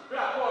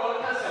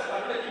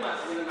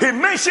 He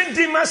mentioned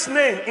Demas'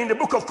 name in the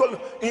book of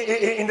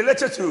in the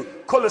letter to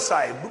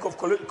Colossae, book of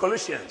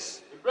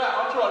Colossians.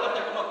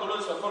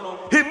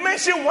 He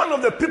mentioned one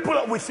of the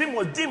people with him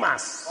was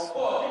Demas.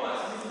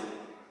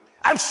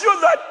 I'm sure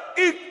that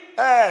if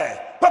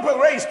Papa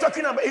Ray is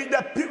talking about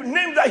the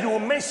name that he will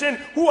mention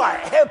who are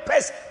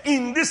helpers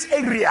in this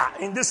area,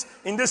 in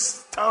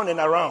this town and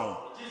around.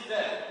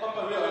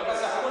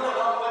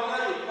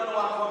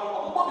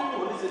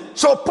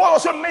 So Paul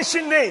also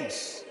mentioned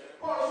names.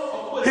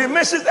 He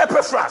mentions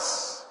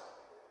Epaphras.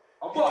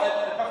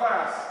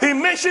 He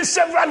mentioned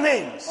several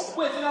names.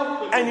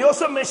 And he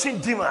also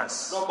mentioned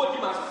Demas.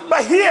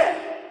 But here,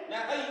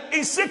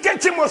 in 2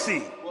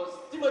 Timothy,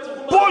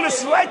 Paul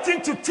is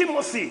writing to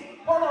Timothy.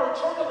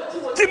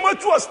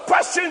 Timothy was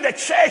pastoring the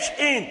church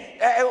in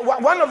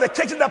one of the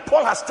churches that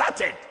Paul has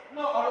started.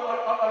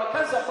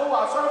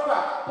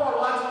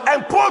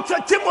 And Paul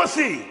told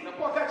Timothy,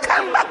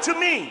 come back to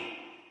me.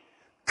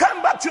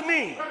 Come back to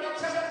me.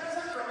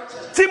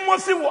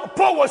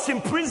 Paul was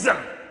in prison,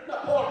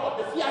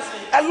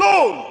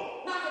 alone,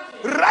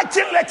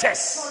 writing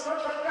letters.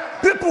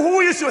 People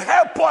who used to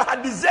help Paul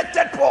had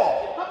deserted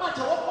Paul.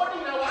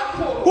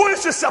 Who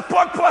used to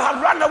support Paul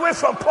had run away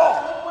from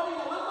Paul.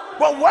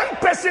 But one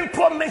person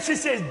Paul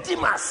mentions is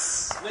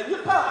Demas.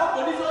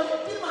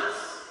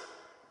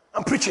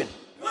 I'm preaching.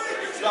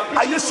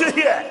 Are you still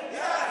here?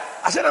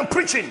 I said I'm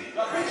preaching.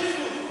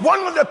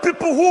 One of the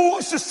people who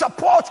used to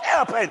support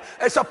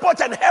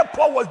and help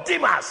Paul was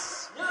Demas.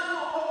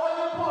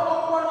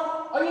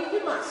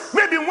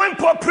 Maybe when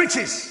Paul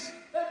preaches,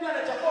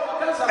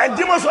 and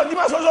Demas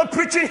was also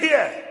preaching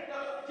here,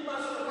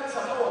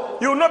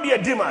 you will not be a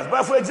Demas.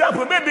 But for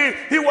example, maybe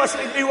he was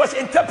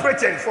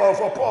interpreting for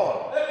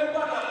Paul.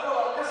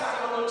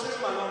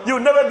 You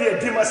will never be a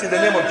Demas in the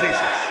name of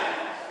Jesus.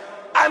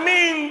 I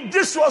mean,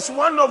 this was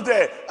one of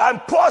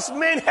Paul's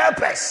main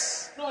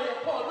helpers.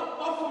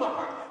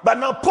 But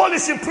now Paul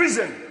is in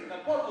prison.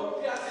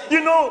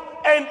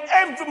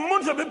 And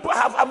most of the people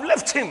have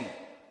left him.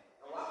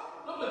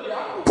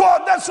 Paul,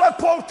 that's why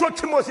Paul told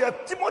Timothy,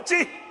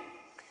 Timothy,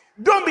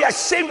 don't be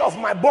ashamed of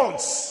my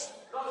bonds.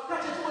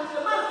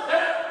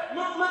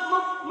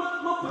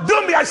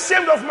 Don't be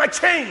ashamed of my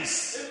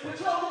chains.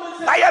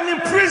 I am in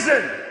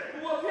prison.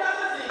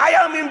 I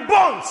am in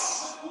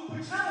bonds.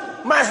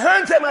 My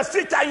hands and my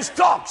feet are in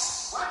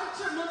stocks.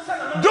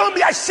 Don't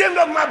be ashamed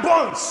of my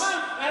bonds.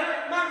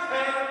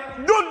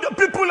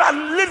 People are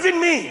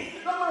leaving me.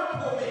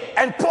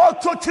 And Paul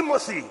told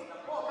Timothy,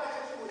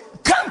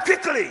 come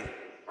quickly.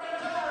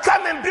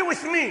 Come and be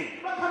with me.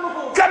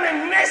 Come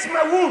and nurse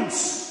my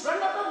wounds.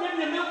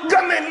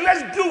 Come and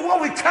let's do what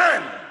we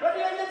can.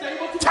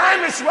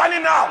 Time is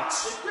running out.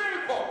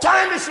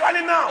 Time is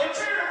running out.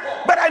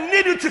 But I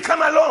need you to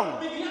come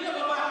along.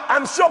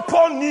 I'm sure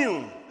Paul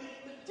knew.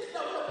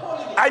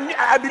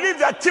 I believe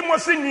that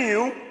Timothy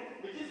knew.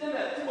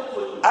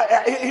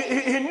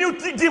 He knew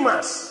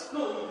Demas.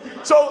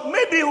 So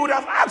maybe he would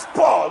have asked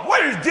Paul,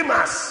 where is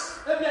Demas?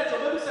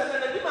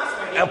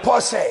 And Paul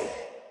said,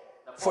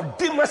 for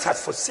Demas has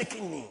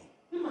forsaken me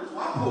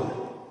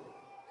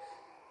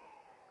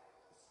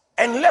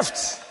and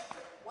left.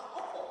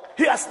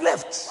 He has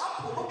left.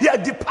 He has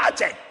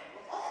departed.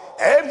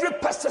 Every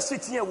pastor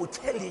sitting here will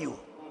tell you,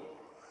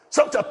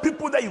 sometimes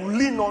people that you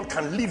lean on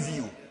can leave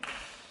you.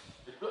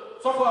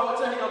 People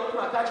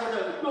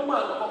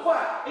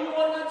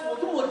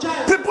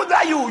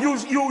that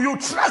you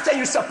trust and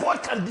you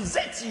support can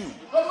desert you.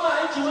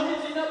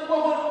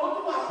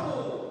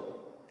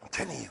 I'm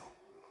telling you.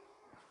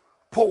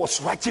 Paul was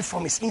writing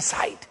from his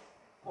inside.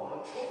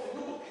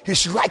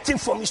 He's writing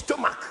from his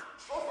stomach.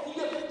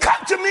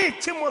 Come to me,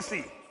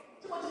 Timothy.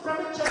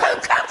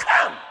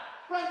 Come.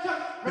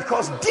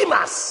 Because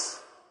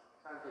Demas,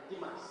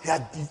 he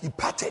had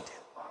departed.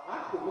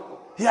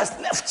 He has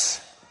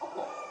left,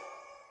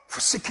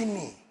 forsaking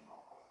me,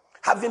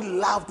 having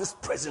loved this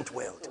present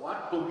world.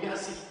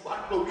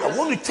 I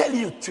want to tell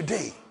you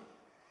today,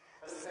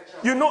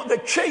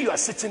 the chair you are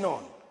sitting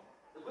on,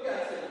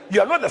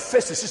 you are not the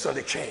first to sit on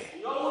the chair.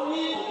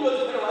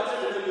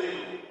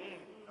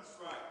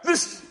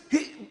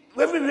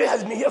 Reverend Ray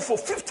has been here for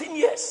 15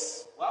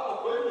 years.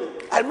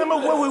 I remember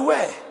where we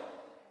were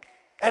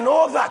and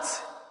all that.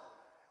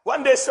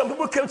 One day, some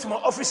people came to my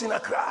office in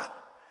Accra.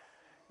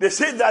 They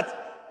said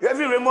that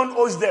Reverend Raymond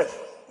owes them.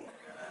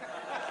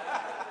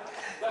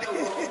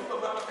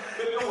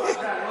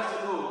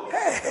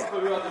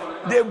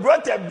 They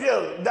brought a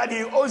bill that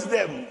he owes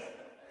them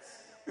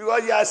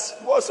because he has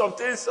bought some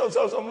things,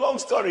 some long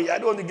story. I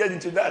don't want to get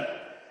into that.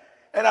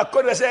 And I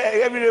called and said,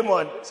 hey, every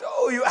Raymond. So,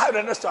 oh, you have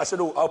an extra. I said,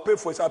 oh, I'll pay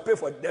for it. So I'll pay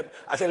for them.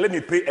 I said, let me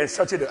pay and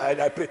such it.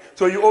 I pay.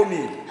 So you owe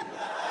me.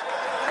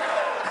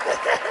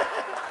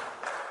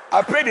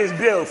 I paid his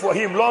bill for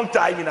him long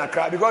time in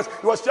Accra because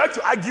he was trying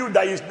to argue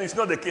that it's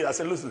not the case. I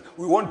said, listen,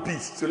 we want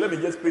peace. So let me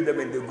just pay them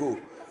and they go.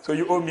 So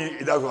you owe me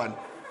that one.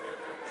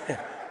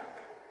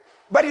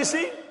 But you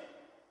see,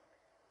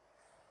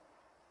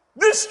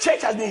 this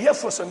church has been here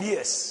for some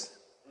years.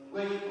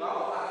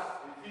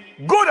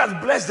 God has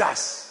blessed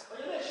us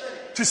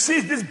to see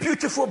this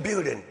beautiful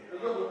building,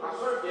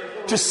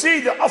 to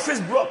see the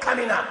office block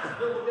coming up.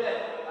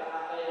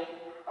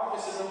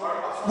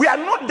 We are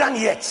not done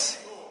yet.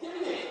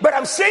 But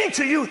I'm saying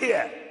to you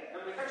here,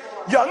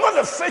 you are not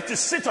afraid to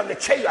sit on the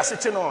chair you are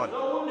sitting on.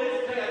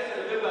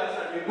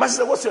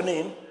 Master, what's your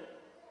name?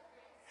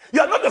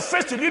 You are not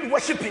afraid to lead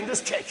worship in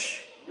this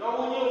church.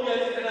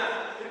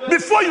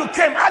 Before you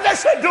came,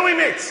 others were doing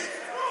it.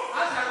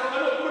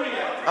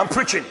 I'm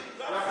preaching.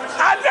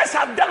 Others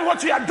have done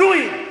what you are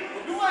doing.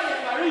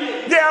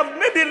 They have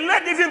maybe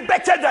led even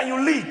better than you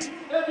lead.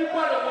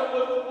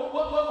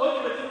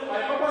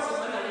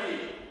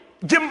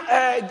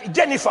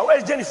 Jennifer,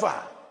 where's Jennifer?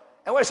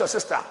 And where's your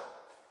sister?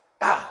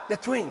 The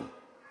twin.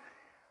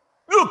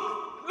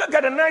 Look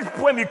at the nice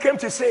poem you came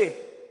to say.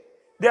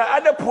 There are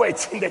other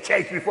poets in the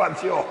church before, I'm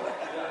sure.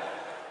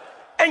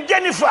 And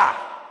Jennifer,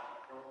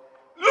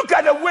 look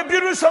at the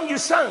Webiru song you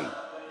sang.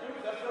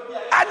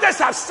 Others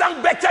have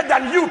sung better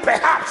than you,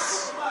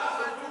 perhaps.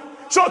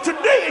 So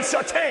today it's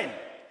your turn.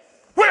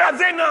 Where are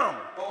they now?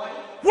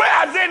 Where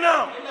are they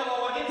now?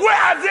 Where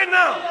are they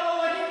now?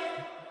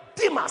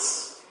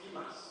 Demas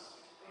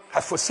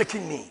have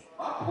forsaken me.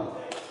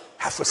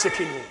 Have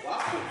forsaken me.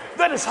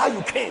 That is how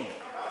you came.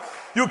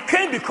 You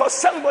came because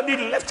somebody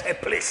left a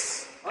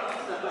place.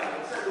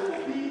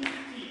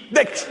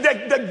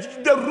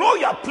 The role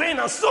you are playing,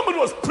 and somebody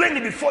was playing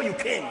it before you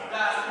came.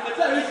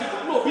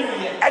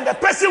 And the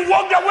person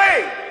walked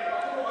away,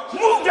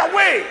 moved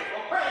away.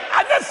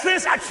 Other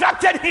things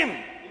attracted him.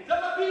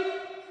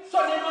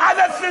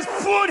 Other things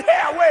pulled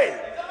her away.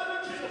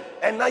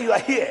 And now you are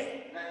here.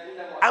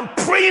 I'm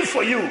praying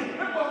for you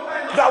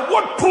that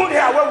what pulled her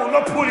away will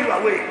not pull you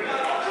away.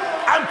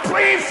 I'm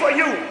praying for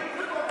you.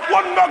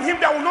 What knocked him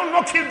down will not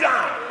knock you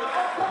down.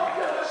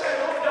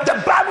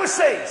 The Bible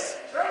says,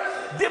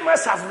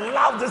 demons have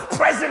loved this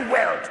present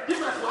world.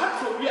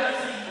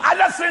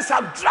 Other things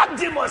have dragged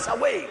demons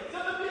away.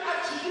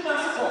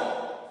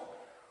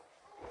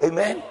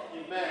 Amen?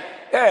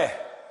 Hey,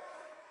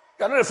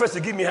 you're not the first to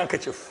give me a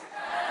handkerchief.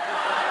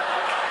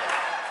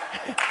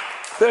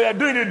 So you're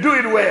doing it, do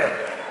it well.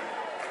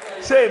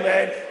 Say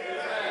amen.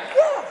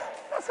 Yeah,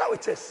 that's how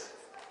it is.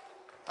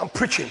 I'm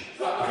preaching.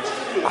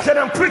 I said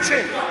I'm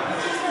preaching.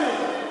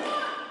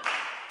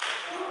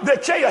 The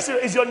chair you are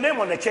sitting, is your name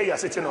on the chair you are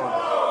sitting on?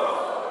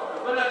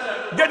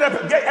 Get up,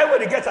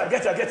 everybody get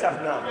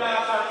up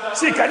now.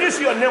 See, can you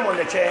see your name on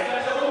the chair?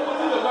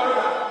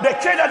 The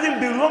chair doesn't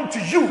belong to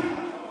you.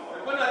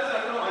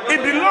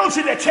 It belongs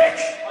to the church.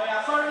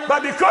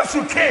 But because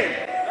you came,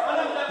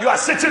 you are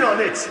sitting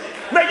on it.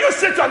 May you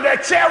sit on the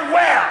chair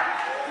well.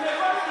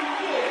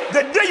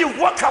 The day you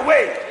walk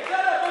away,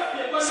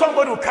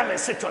 somebody will come and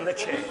sit on the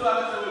chair.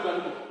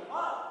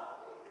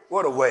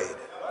 What a word.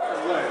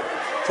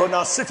 So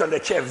now sit on the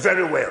chair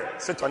very well.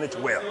 Sit on it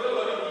well.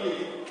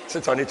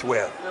 Sit on it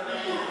well.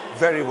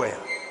 Very well.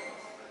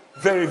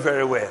 Very,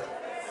 very well.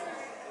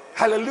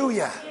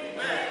 Hallelujah.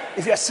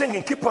 If you are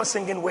singing, keep on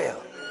singing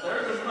well.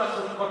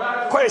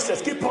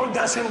 Choristers, keep on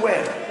dancing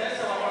well.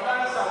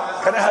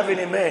 Can I have an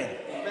amen?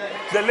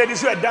 The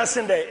ladies who are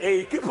dancing there,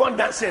 hey, keep on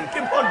dancing.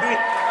 Keep on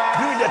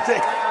doing the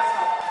thing.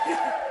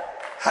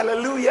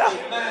 Hallelujah.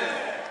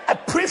 I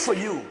pray for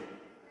you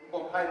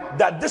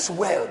that this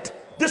world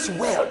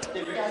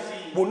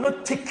will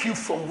not take you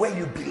from where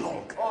you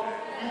belong.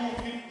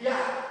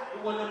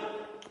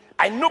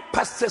 I know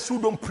pastors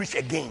who don't preach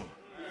again.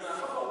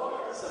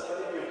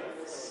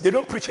 They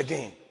don't preach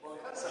again.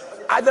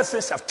 Other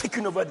things have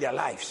taken over their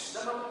lives,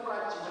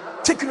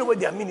 taken over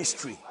their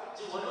ministry.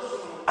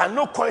 I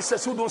know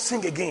choristers who don't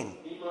sing again.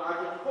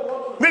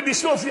 Maybe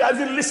some of you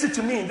haven't listened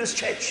to me in this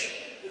church.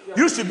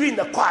 You used to be in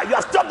the choir. You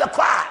have stopped the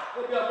choir.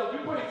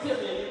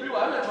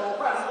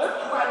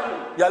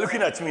 You are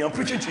looking at me. I'm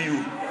preaching to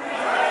you.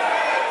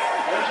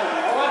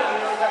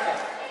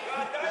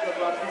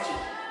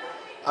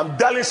 I'm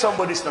dialing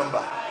somebody's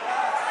number.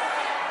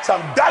 So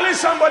I'm dialing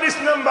somebody's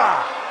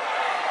number.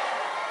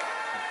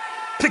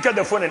 Pick up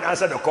the phone and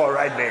answer the call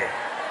right there.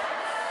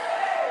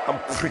 I'm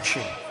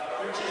preaching.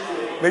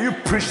 May you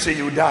preach till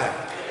you die.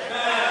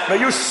 May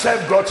you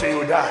serve God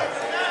till you die.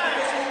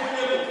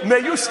 May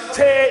you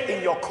stay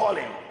in your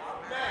calling.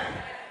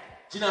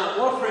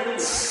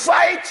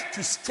 Fight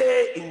to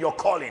stay in your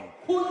calling.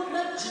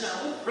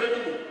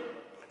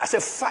 I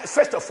said,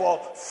 first of all,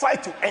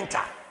 fight to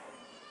enter.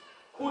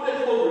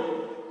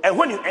 And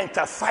when you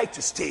enter, fight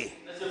to stay.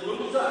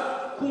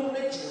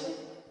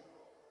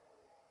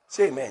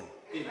 Say amen.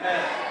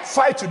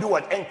 Fight to do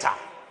what? Enter.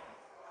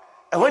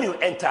 And when you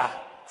enter,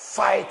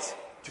 fight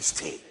to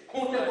stay.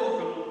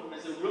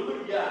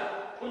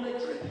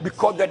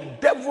 Because the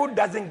devil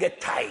doesn't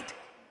get tired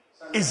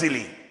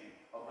easily.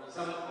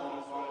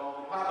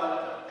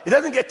 He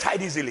doesn't get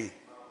tired easily.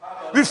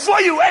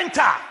 Before you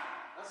enter,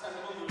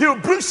 he'll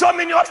bring so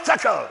many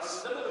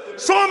obstacles,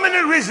 so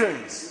many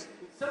reasons.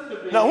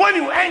 Now when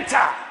you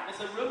enter,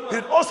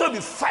 he'll also be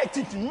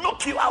fighting to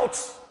knock you out.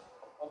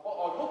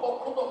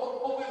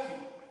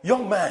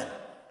 Young man,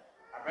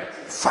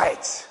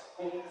 fight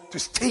to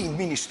stay in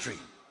ministry.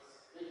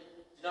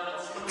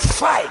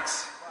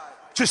 Fight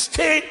to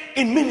stay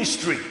in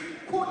ministry.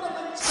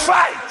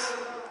 Fight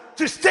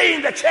to stay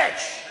in the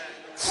church.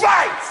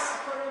 Fight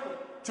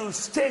to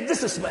stay.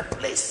 This is my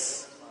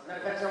place.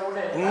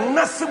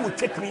 Nothing will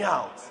take me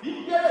out.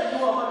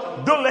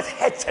 Don't let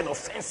hate and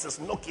offenses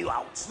knock you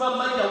out.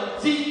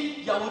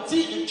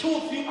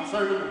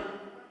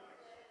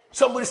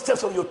 Somebody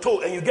steps on your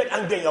toe and you get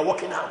angry and you're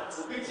walking out.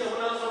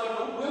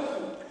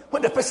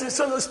 When the person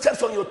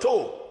steps on your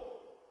toe,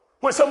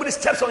 when somebody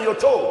steps on your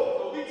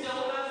toe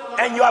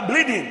and you are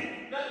bleeding,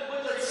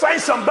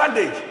 find some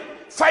bandage,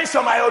 find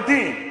some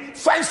iodine,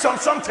 find some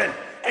something,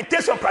 and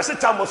take some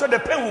paracetamol so the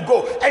pain will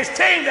go, and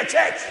stay in the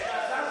church.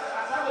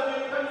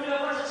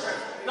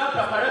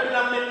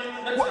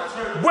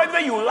 Whether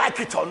you like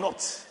it or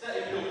not,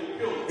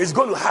 it's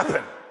going to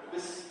happen.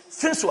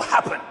 Things will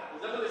happen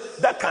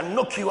that can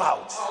knock you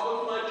out.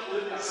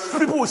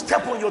 People will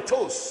step on your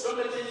toes.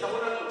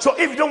 So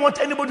if you don't want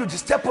anybody to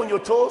step on your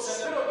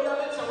toes,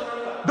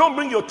 don't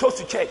bring your toes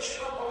to church.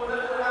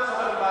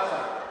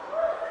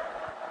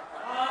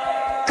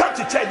 Come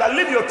to church, but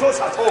leave your toes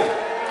at home.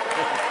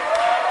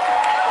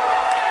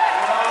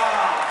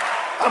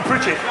 I'm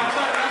preaching.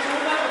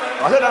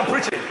 I said I'm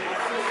preaching.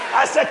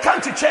 I said come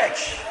to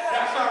church,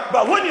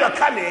 but when you are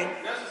coming,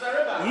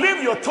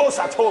 leave your toes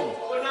at home.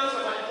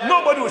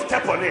 Nobody will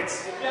step on it.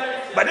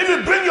 But if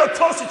you bring your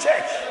toes to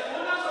church,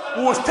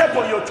 we will step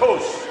on your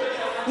toes.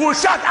 We will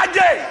shout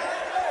Ajay,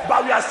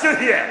 but we are still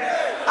here.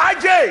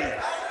 Ajay,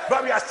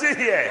 but we are still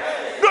here.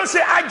 Don't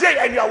say Ajay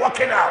and you are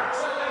walking out.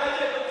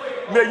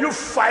 May you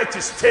fight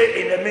to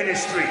stay in the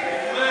ministry.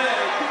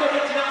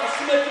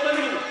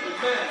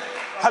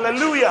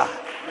 Hallelujah.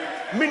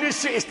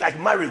 Ministry is like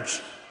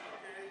marriage.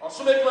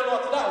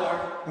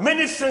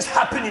 Many things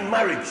happen in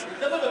marriage,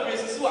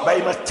 but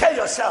you must tell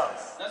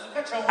yourself,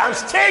 I'm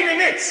staying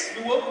in it.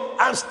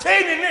 I'm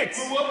staying in it.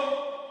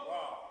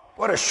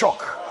 What a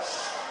shock.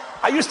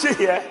 Are you still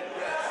here?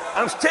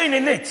 I'm staying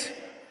in it.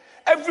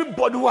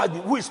 Everybody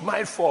who is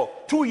married for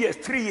 2 years,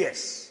 3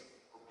 years,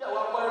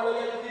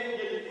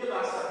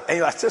 and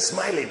you are still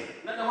smiling,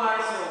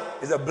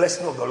 it's a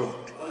blessing of the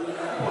Lord.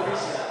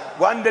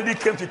 One lady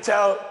came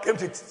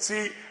to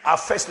see our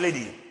first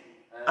lady,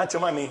 Auntie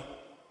Mami.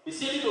 He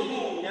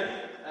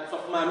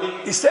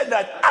said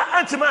that,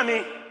 Auntie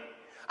Mami,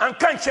 I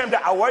can't change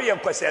that I worry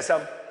and possess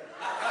him.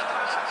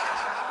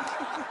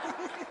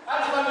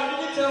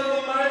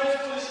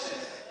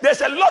 There's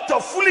a lot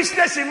of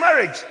foolishness in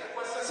marriage.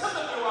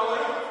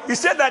 He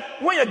said that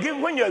when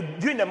you're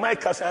doing the marriage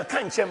counseling, I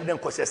can't change them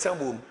possess him.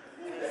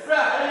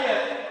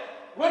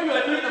 When you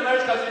are doing the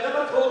marriage counseling, you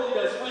never told me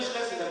there's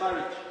foolishness in the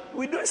marriage.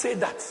 We don't say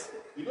that.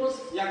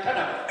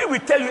 If we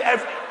tell you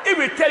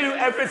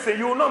everything,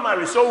 you will not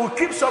marry. So we'll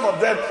keep some of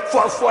them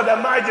for the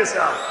marriages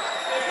now.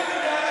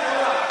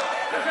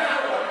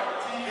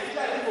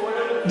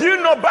 Do you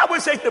know Bible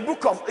says in the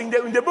book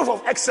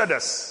of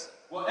Exodus?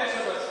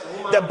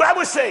 The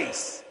Bible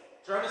says,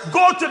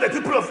 go to the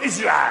people of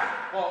Israel.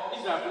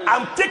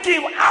 I'm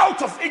taking you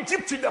out of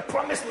Egypt to the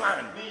promised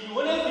land.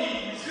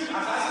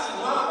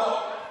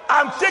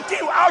 I'm taking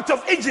you out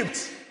of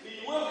Egypt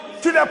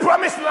to the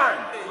promised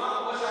land.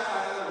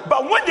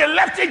 But when they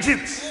left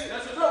Egypt,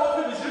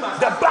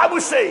 the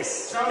Bible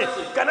says,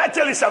 can I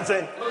tell you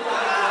something?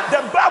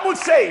 The Bible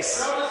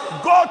says,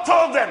 God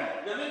told them,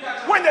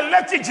 when they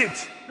left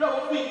Egypt,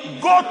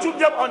 God took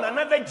them on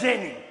another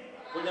journey.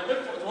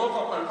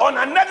 On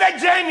another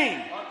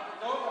journey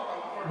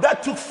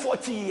that took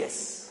 40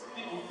 years.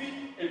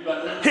 He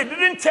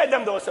didn't tell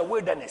them there was a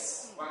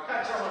wilderness.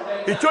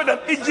 He told them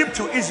Egypt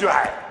to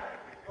Israel.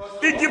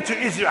 Egypt to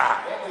Israel.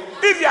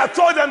 If he had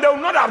told them, they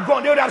would not have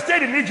gone. They would have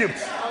stayed in Egypt.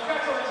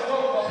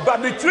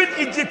 But between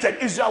Egypt and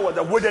Israel was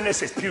the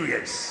wilderness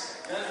experience.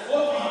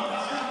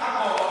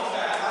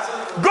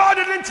 God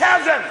didn't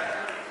tell them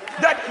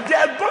that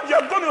you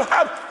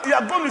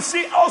are going to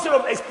see all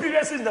sorts of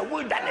experiences in the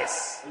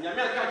wilderness.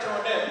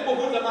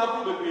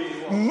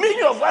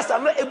 Many of us are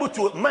not able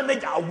to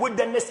manage our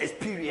wilderness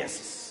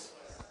experiences.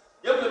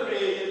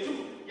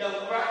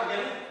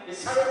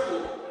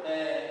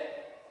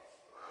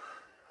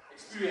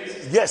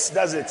 Yes,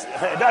 that's it.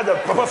 That's the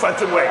proper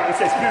phantom way. It's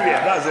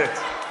experience. That's it.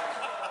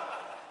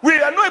 We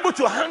are not able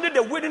to handle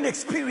the wedding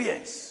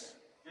experience.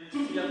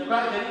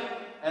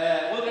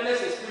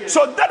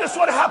 So that is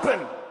what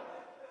happened.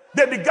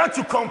 They began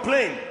to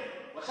complain,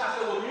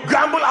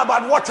 grumble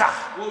about water,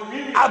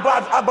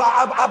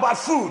 about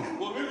food,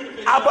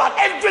 about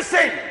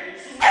everything.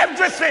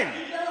 Everything.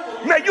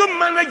 May you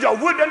manage your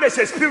wilderness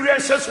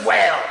experiences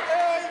well.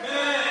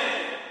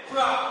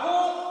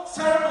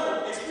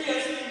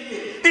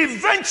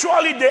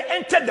 Eventually, they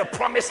entered the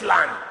promised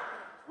land.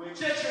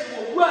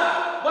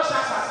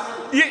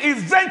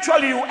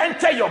 Eventually, you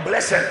enter your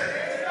blessing.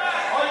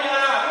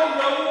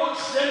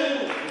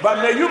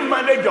 But may you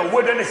manage your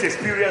wilderness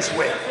experience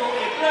well.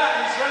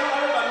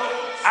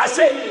 I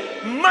say,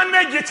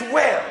 manage it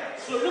well.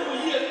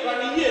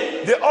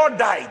 They all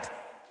died.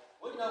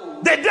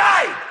 They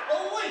died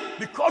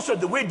because of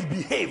the way they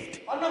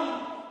behaved. But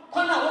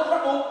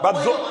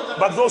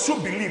those who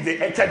believe, they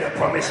entered the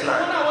promised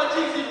land.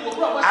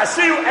 I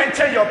see you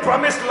enter your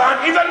promised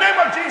land in the name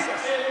of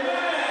Jesus.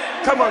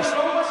 Come on.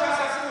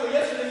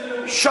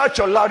 Shout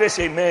your loudest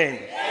amen.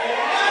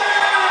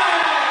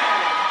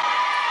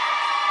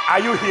 Are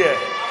you here?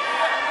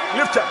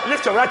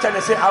 Lift your right hand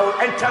and say, I will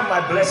enter my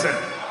blessing.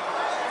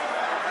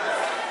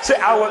 Say,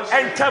 I will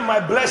enter my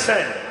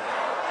blessing.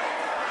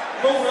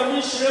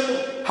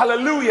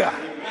 Hallelujah.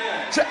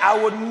 Say, I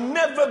will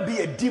never be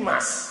a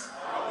Demas.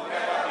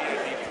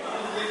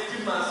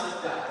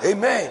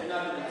 Amen.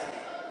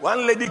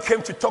 One lady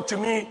came to talk to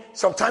me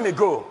some time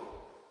ago.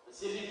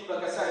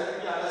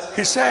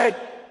 He said,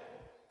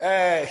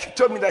 she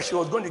told me that she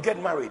was going to get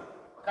married.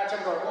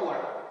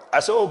 I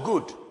said, oh,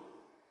 good.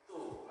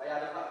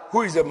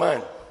 Who is the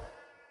man?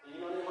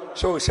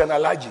 So it's an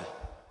Alaji.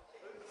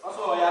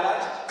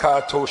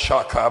 Kato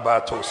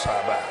Shakabato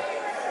Saba.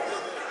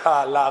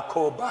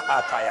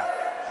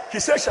 He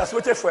said she has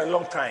waited for a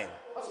long time.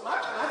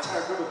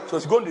 So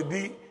it's going to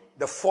be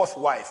the fourth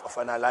wife of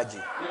an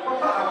Alaji.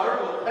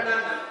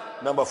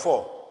 Number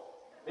 4.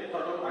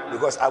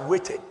 Because I've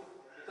waited.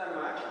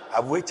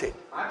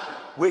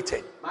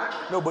 Waited.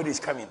 Nobody is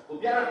coming.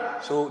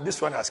 So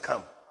this one has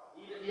come.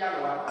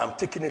 I'm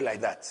taking it like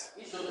that.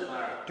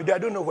 Today I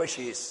don't know where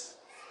she is.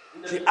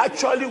 She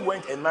actually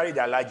went and married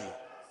Alaji.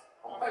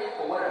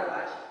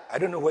 I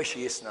don't know where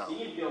she is now.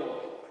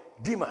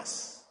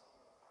 Demas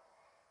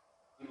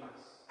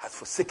has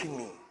forsaken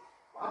me,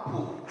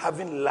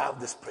 having loved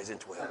this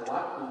present world.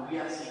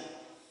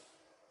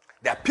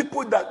 There are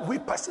people that we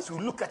pastors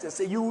will look at and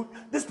say,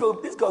 this girl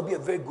will be a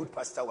very good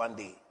pastor one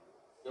day.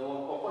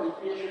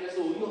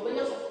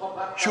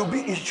 She'll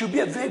be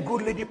a very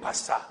good lady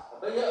pastor.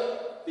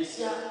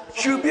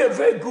 She'll be a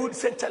very good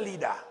center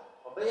leader.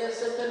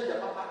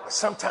 But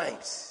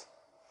sometimes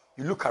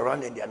you look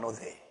around and they are not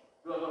there.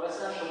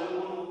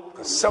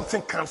 Because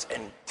something comes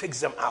and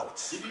takes them out.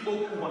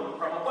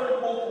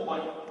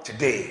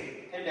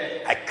 Today,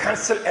 I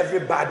cancel every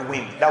bad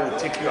wind that will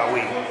take you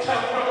away.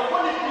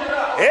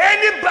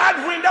 Any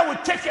bad wind that will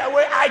take you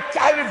away, I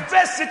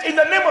reverse it in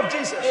the name of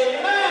Jesus.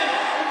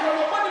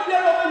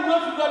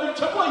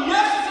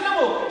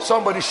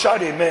 Somebody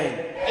shout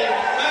amen.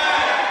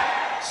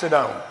 Sit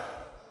down.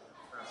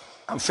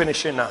 I'm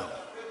finishing now.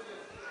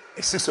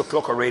 It's 6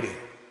 o'clock already.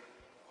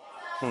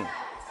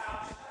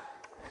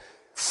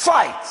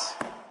 Fight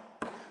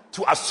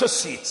to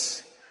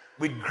associate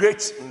with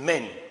great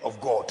men of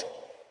God.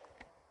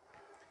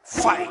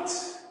 Fight.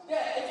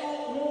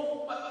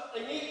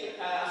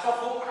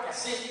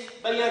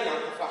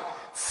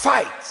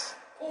 Fight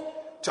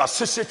to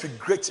associate with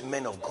great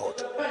men of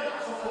God.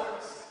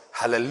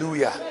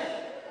 Hallelujah.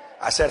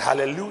 I said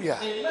hallelujah.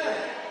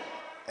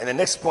 And the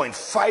next point,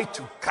 fight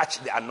to catch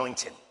the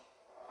anointing.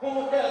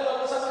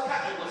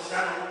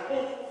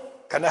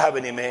 Can I have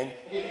an amen?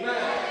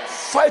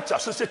 Fight to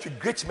associate with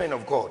great men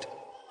of God.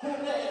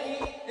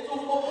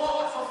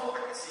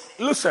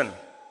 Listen,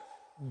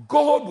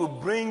 God will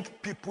bring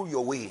people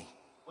your way.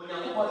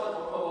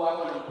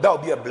 That will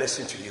be a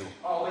blessing to you.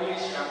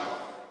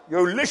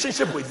 Your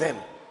relationship with them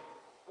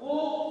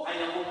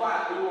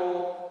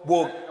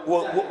will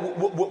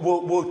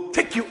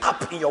take you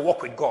up in your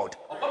walk with God.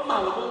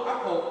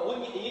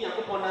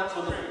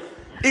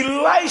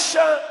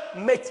 Elisha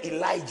met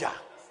Elijah.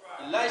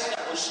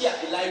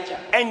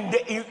 And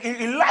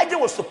Elijah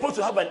was supposed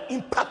to have an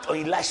impact on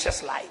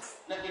Elisha's life.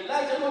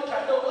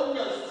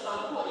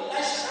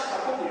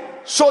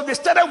 So they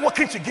started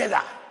working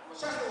together.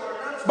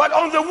 But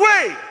on the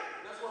way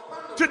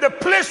to the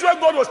place where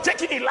God was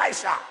taking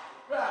Elisha,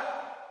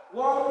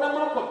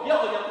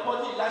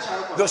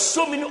 there's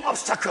so many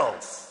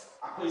obstacles.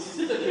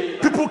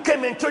 People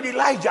came and told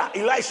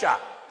Elisha,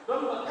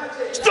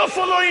 stop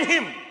following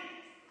him.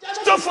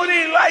 Stop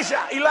following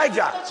Elijah.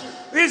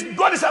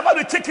 God is about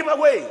to take him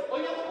away.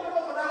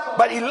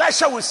 But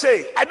Elisha will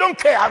say, I don't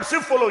care, I'm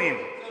still following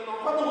him.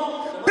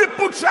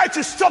 People try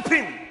to stop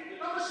him.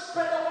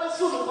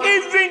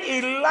 Even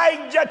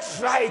Elijah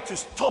tried to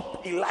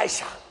stop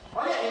Elisha.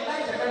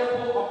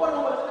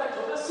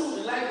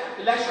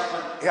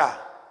 Yeah.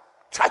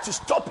 Try to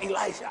stop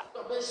Elijah.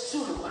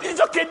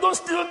 It's okay,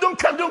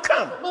 don't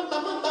come.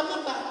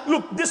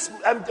 Look, this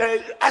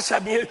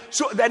Asha been here,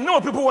 so that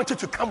no people wanted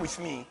to come with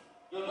me.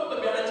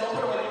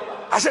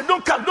 I said,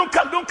 don't come. Don't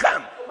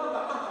come.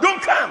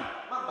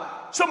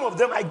 Some of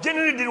them, I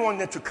genuinely didn't want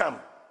them to come.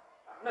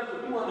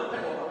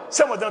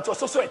 Some of them, it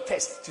was also a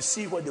test to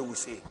see what they would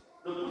say.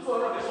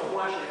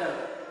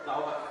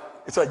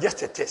 It was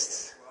just a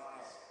test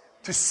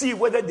to see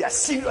whether they are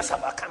serious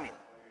about coming.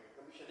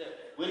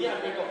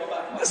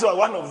 This was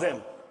one of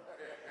them.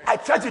 I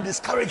tried to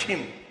discourage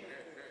him.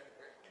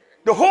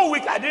 The whole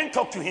week I didn't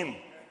talk to him,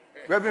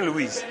 Reverend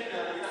Louise,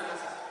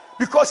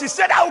 because he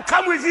said, I will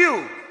come with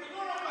you.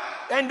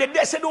 And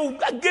they said, oh,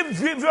 I gave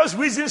various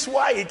reasons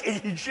why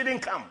he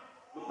shouldn't come.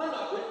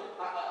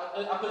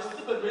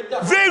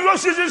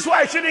 Various reasons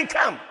why he shouldn't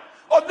come.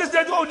 Oh, this,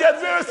 that, oh, there are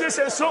various things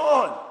and so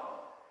on.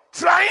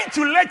 Trying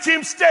to let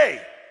him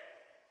stay.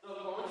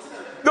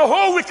 The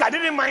whole week I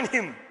didn't mind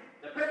him.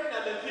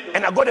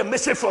 And I got a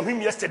message from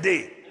him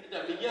yesterday.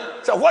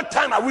 So what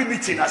time are we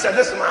meeting? I said,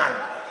 this man.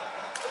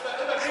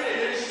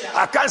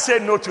 I can't say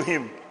no to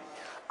him.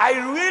 I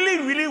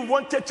really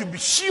wanted to be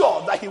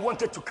sure that he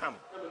wanted to come.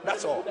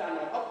 That's all.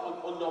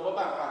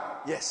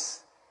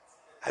 Yes.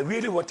 I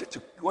really wanted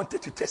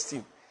to test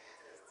him.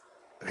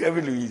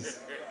 Reverend Louise.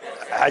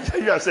 I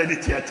have said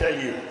it here, I tell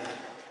you.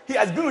 He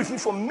has been with me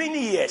for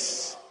many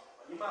years.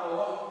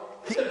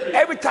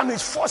 Every time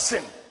he's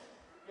forcing.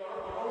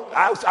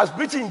 I was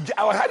preaching.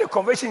 I had a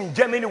convention in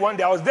Germany one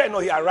day. I was there. No,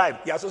 he arrived.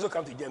 He has also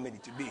come to Germany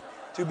to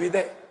be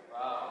there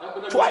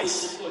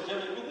twice.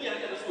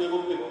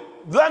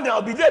 Then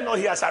I'll be there. No,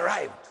 he has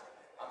arrived.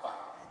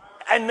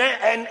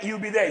 And you'll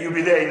be there. You'll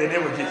be there in the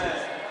name of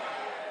Jesus.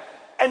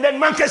 And then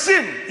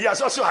Mankesim, he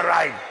has also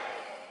arrived.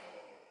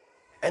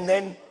 And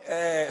then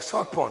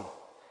Sotpon.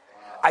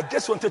 I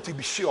just wanted to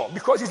be sure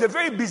because he's a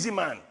very busy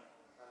man.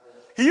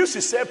 He used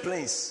to sell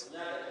planes.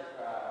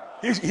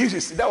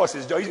 That was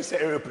his job. He used to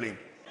sell aeroplane.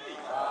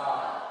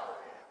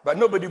 But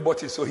nobody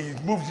bought it, so he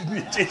moved.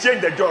 He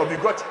changed the job. He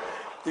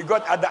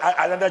got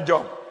another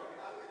job.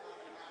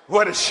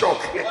 What a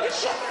shock!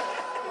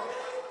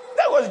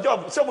 That was a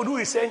job. Somebody who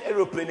is selling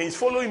aeroplane is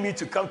following me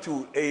to come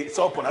to a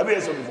Sotpon. Have you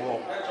heard something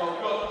before?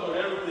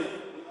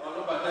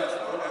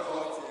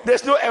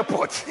 There's no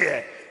airport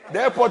here.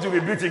 The airport will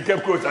be built in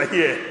Cape Coast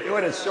here.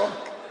 What a shock!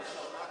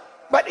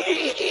 But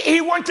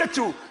he wanted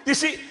to. You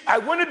see, I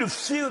wanted to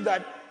feel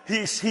that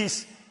he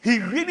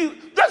really.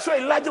 That's why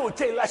Elijah would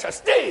tell Elisha,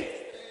 stay.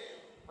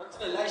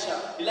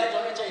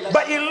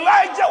 But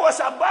Elijah was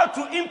about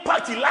to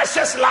impact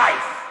Elisha's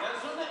life.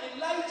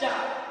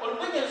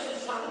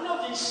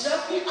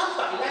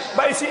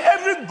 But you see,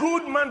 every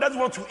good man doesn't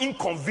want to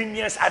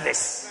inconvenience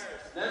others.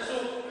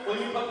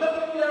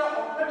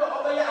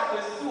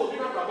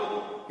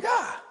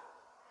 Yeah.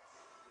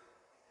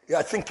 You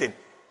are thinking,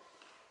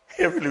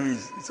 hey,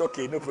 Louise, it's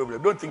okay, no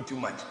problem. Don't think too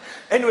much.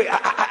 Anyway,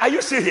 are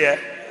you still here?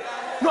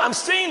 No, I'm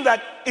saying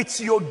that it's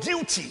your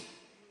duty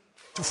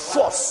to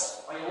force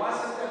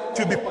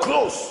to be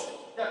close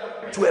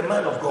to a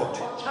man of God.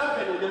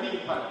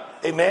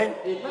 Amen.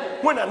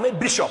 When I met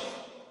Bishop,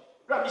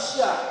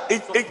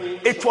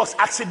 it was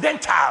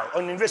accidental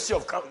on the University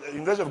of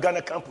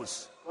Ghana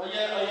campus.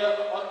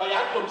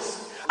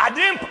 I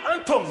didn't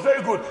plan Tom,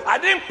 very good. I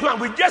didn't plan.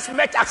 We just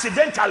met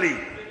accidentally.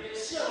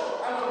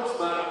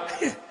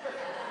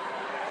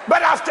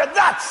 But after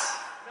that,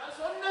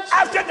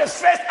 after the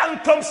first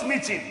Antoms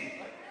meeting,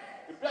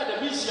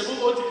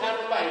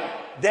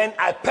 then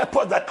I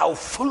purpose that I'll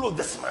follow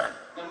this man.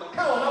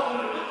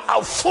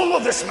 I'll follow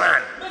this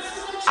man.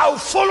 I'll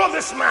follow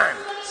this man.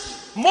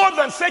 More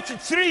than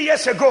 33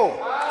 years ago,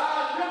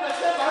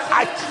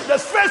 the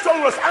first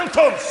one was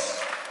Antoms.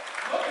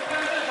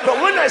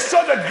 But when I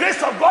saw the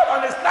grace of God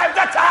on his life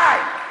that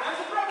time,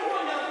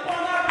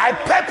 I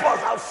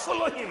purpose, I'll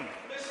follow him.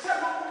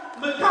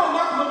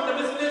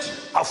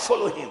 I'll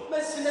follow him.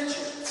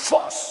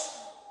 Force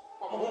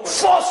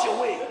your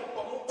way.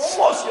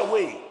 Force your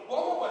way.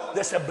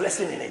 There's a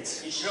blessing in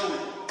it.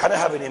 Can I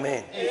have an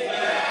amen?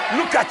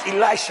 Look at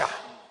Elisha.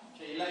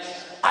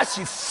 As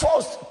he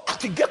forced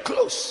to get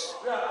close.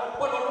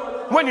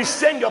 When you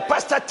send your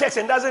pastor text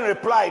and doesn't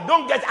reply,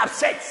 don't get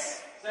upset.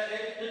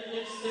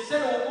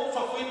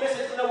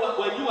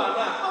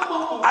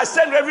 I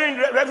sent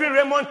Reverend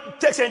Raymond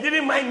text and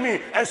didn't mind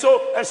me, and so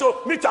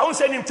me too, I won't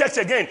send him text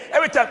again.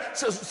 Every time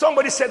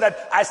somebody said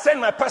that I sent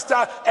my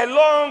pastor a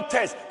long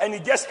text and he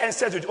just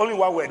answered with only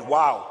one word,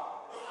 wow.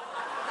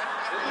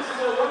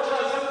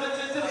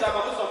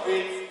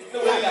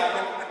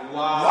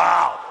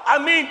 Wow. I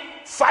mean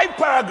 5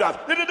 paragraphs.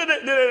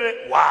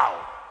 Wow.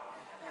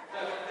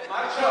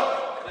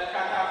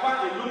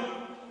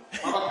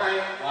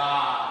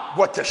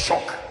 What a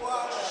shock.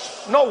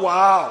 No,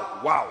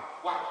 wow.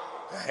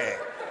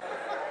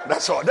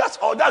 That's all. That's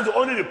the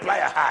only reply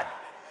I had.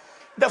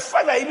 The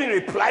fact that I even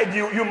replied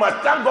you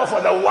must thank God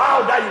for the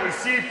wow that you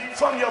received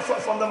from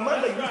the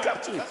man that you look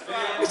up to.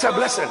 It's a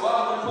blessing.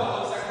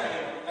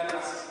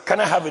 Can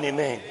I have an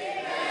amen?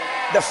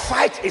 The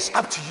fight is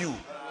up to you.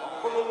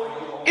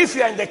 If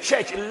you are in the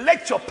church,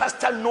 let your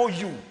pastor know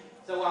you.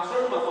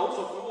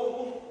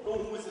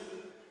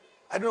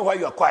 I don't know why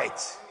you are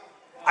quiet.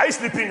 Are you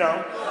sleeping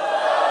now?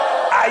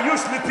 Are you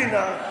sleeping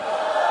now?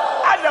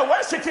 And the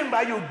one sitting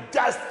by you,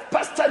 does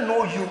pastor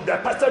know you? The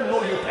pastor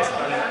know you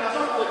personally?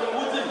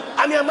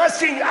 I mean, I'm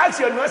asking you, ask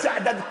your answer,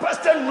 that the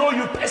pastor know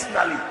you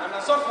personally?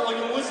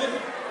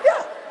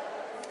 Yeah.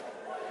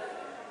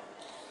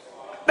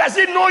 Does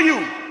he know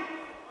you?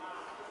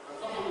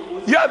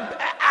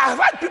 I've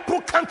had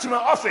people come to my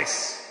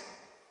office.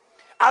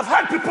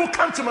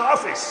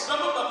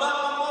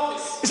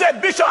 He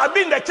said, Bishop, I've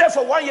been in the church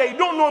for 1 year. You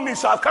don't know me,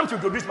 so I've come to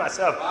introduce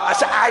myself. I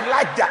said, I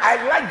like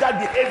that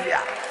behavior.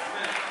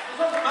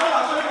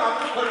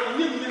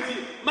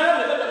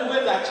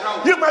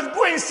 You must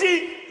go and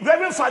see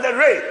Reverend Father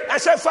Ray. I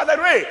said, Father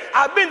Ray,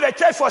 I've been in the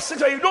church for 6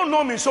 years. You don't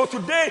know me, so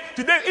today,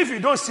 if you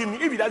don't see me,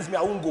 if you don't see me,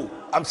 I won't go.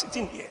 I'm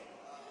sitting here.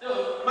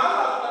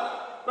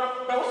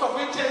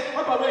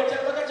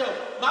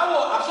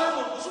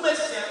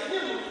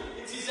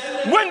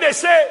 When they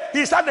say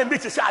he's had the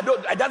meeting, say,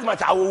 it doesn't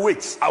matter, I will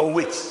wait. I'll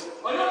wait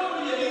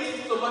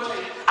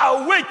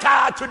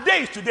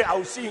today is today, I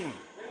will see him.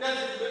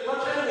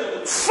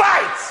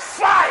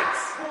 Fight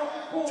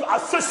to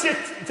associate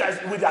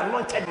with the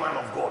anointed man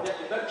of God.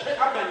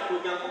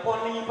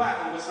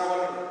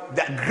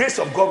 The grace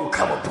of God will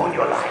come upon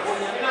your life.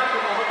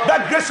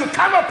 That grace will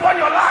come upon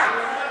your life,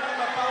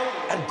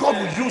 and God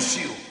will use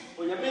you.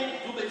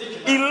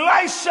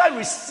 Elisha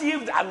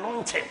received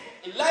anointing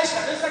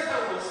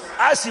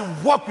as he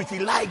walked with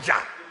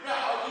Elijah.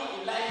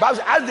 But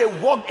as they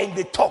walked and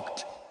they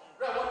talked,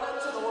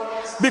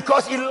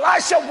 because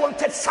Elisha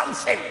wanted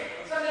something.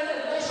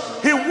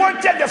 He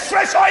wanted the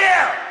fresh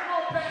oil.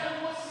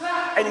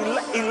 And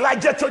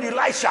Elijah told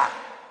Elisha,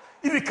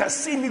 if you can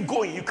see me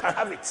going, you can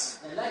have it.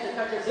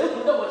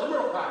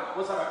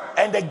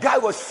 And the guy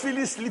was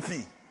feeling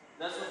sleepy.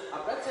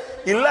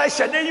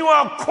 Elisha, then you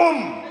are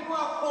come.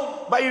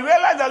 But you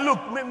realize that, look,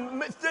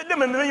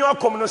 you are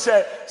come,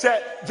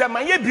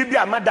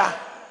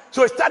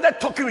 so he started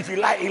talking with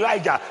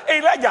Elijah. Hey,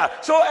 Elijah,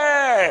 so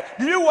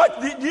do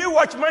you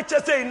watch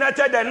Manchester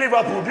United and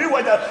Liverpool? Do you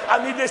watch that?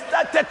 I mean, they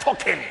started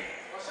talking.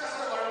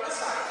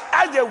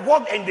 As they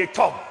walk and they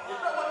talk.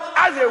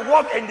 As they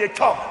walk and they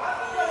talk.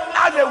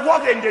 As they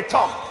walk and they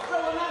talk.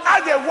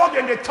 As they walk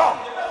and they talk.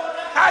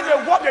 As they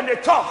walk and they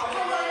talk.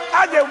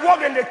 As they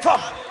walk and they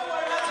talk.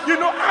 You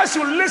know, as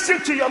you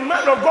listen to your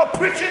man of God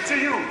preaching to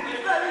you,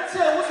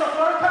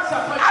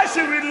 as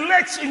you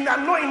relate in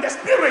the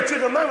spirit to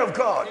the man of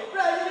God,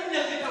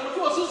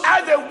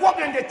 as they walk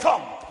and they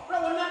talk,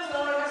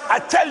 I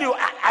tell you,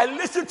 I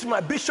listen to my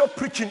bishop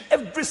preaching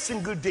every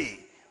single day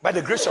by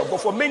the grace of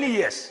God for many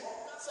years.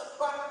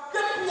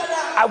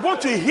 I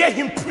want to hear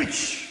him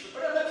preach.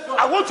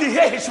 I want to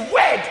hear his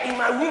word in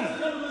my room.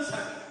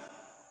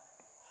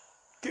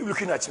 Keep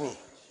looking at me.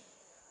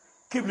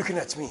 Keep looking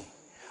at me.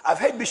 I've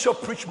heard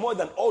Bishop preach more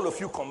than all of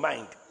you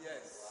combined.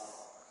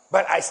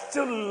 But I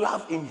still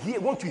love and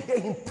want to hear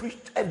him preach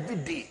every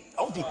day.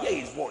 I want to hear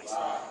his voice.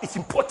 It's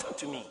important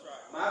to me.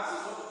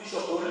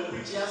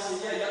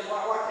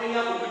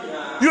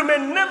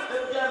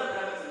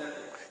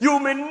 You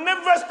may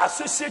never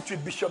associate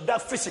with Bishop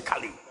that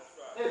physically.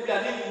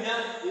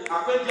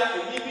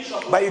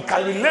 But you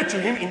can relate to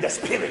him in the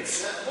spirit.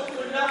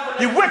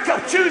 You wake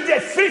up Tuesday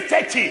at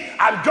 3:30.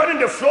 I'm joining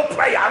the floor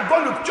prayer. I'm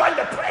going to join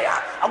the prayer.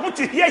 I want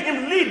to hear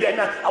him lead, and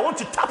I want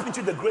to tap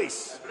into the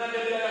grace.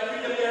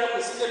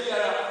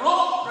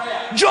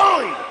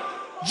 Join.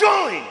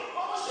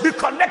 Be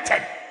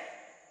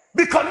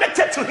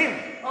connected to him.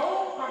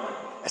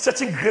 A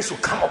certain grace will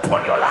come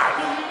upon your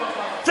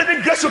life.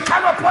 Certain grace will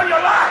come upon your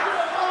life.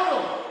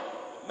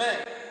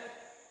 Man.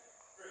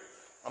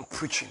 I'm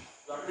preaching.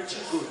 You are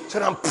preaching good.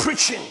 So I'm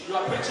preaching. You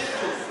are preaching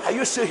good. Are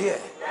you still here?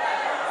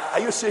 Are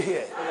you still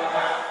here?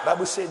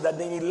 Bible says that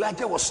then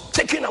Elijah was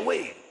taken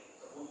away.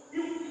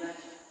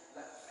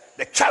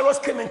 The chariots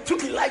came and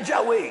took Elijah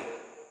away.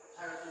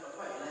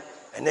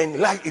 And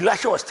then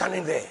Elisha was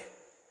standing there. He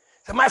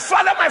said, my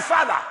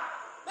father.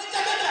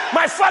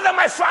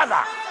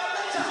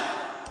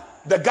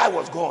 The guy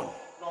was gone.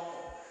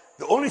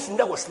 The only thing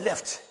that was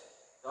left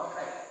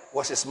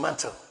was his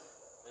mantle,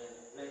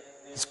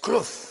 his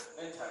clothes.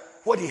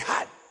 What he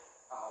had,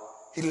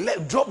 he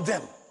dropped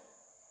them.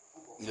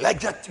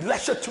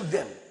 Elisha took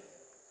them.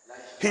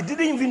 He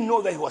didn't even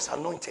know that he was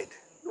anointed.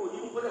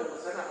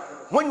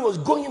 When he was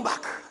going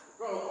back,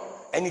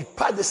 and he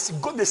got the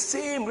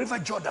same river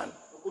Jordan,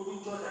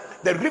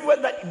 the river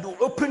that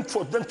opened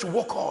for them to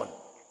walk on.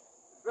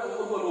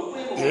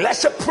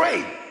 Elisha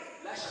prayed,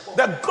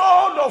 the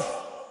God of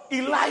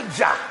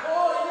Elijah.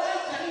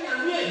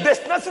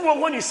 There's nothing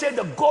wrong when you say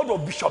the God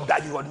of Bishop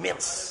that you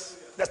means.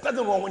 There's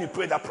nothing wrong when you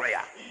pray that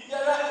prayer.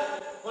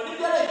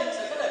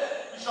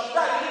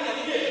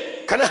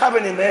 Can I have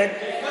an amen?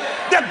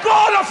 The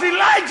God of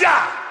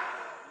Elijah.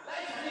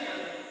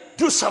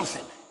 Do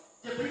something.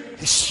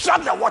 He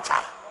struck the water,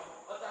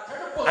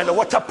 and the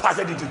water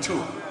parted into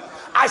two.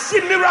 I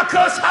see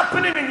miracles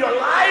happening in your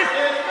life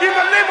in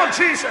the name of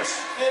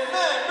Jesus.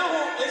 Amen.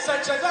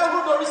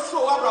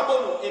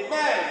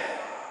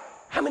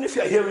 How many of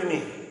you are hearing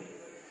me?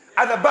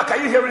 At the back, are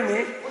you hearing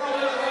me?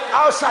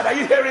 Outside, are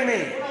you hearing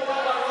me?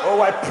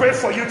 Oh, I pray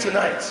for you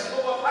tonight.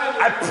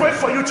 I pray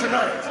for you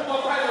tonight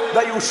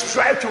that you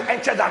strive to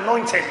enter the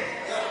anointing.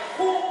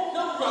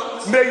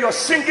 May your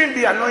singing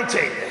be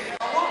anointed.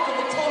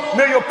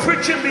 May your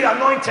preaching be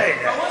anointed.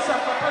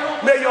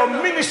 May your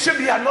ministry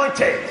be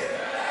anointed.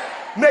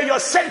 May your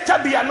center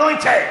be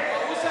anointed.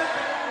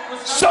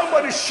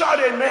 Somebody shout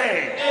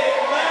amen.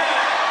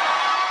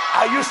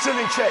 Are you still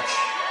in church?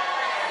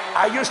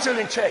 Are you still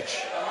in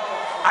church?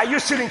 Are you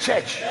still in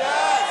church?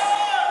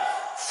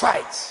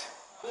 Fight.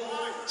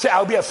 Say,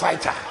 I'll be a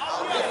fighter.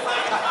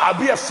 I'll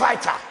be a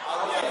fighter.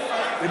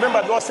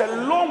 Remember, there was a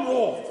long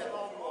war.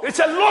 It's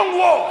a long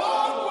war.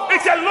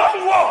 It's a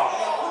long war.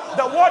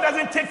 The war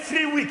doesn't take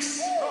 3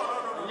 weeks.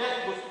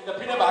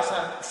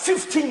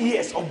 15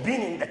 years of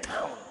being in the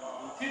town.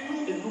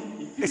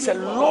 It's a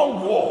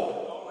long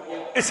war.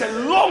 It's a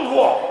long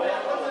war.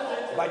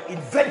 But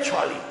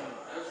eventually,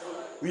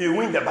 you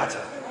win the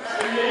battle.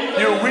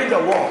 You win the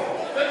war.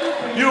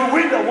 You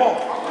win the war.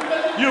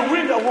 You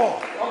win the war.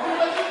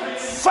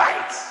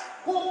 Fight.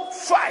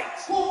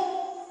 Fight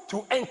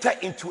to enter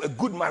into a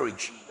good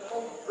marriage.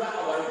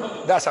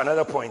 That's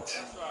another point.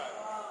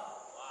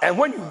 And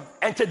when you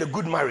enter the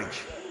good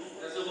marriage,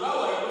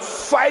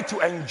 fight to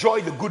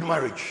enjoy the good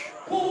marriage.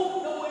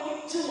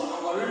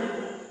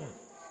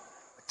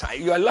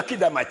 You are lucky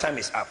that my time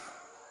is up.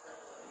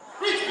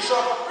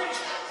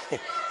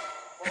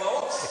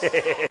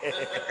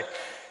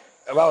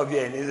 About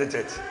bien, isn't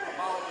it?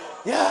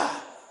 Yeah.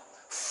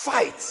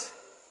 Fight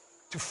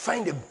to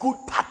find a good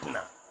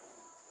partner.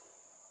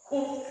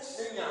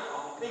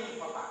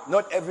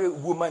 Not every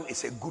woman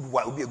is a good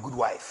wife, will be a good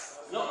wife.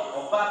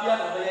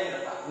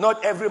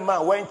 Not every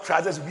man wearing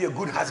trousers will be a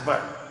good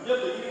husband.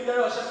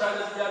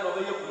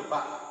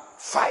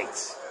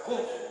 Fight.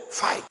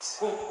 Fight.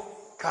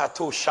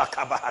 Kato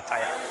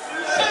shakabahataya.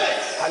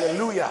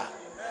 Hallelujah.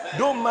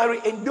 Don't marry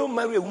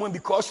a woman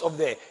because of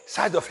the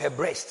size of her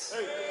breasts.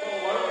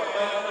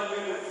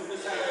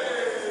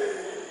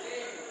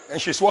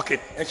 And she's walking,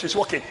 and she's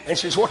walking, and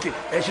she's walking,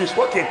 and she's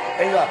walking,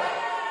 and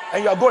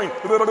you are going.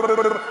 You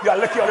are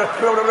looking at it.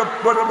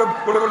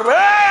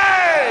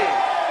 Hey!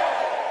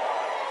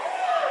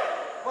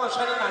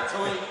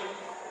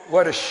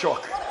 What a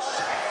shock.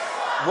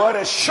 What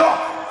a shock.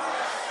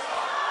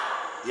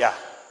 Yeah.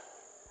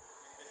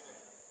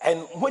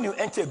 And when you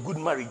enter a good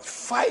marriage,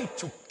 fight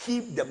to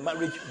keep the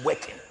marriage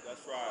working.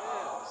 That's right.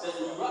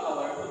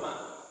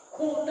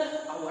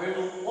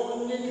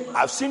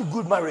 I've seen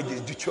good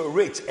marriages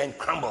deteriorate and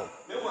crumble.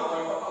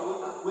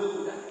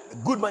 A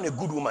good man, a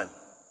good woman.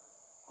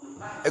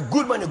 A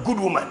good man, a good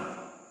woman.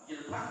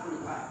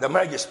 The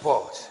marriage is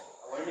spoiled.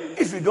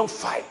 If you don't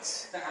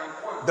fight,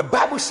 the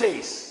Bible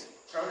says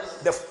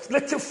the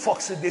little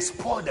foxes, they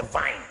spoil the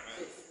vine.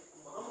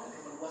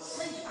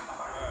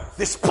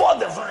 They spoil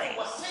the vine.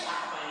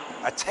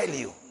 I tell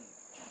you,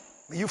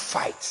 may you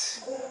fight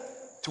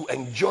to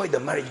enjoy the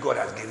marriage God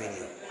has given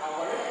you.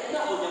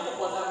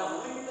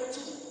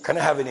 Can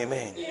I have an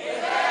amen?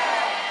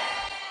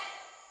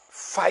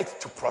 Fight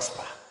to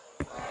prosper.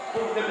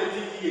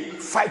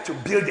 Fight to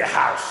build a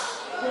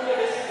house.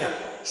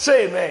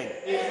 Say amen.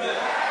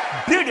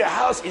 Build a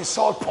house in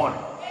Salt Pond.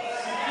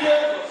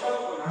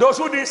 Those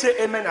who didn't say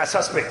amen are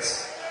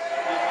suspects.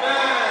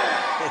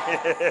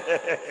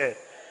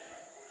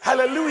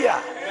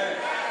 Hallelujah.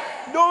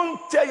 Don't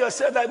tell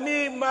yourself that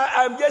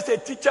I'm just a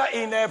teacher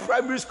in a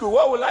primary school.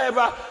 What will I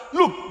ever?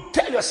 Look,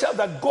 tell yourself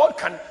that God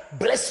can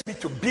bless me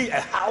to be a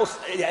house,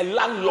 a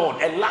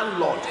landlord, a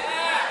landlord.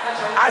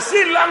 I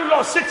see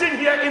landlords sitting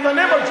here in the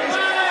name of Jesus.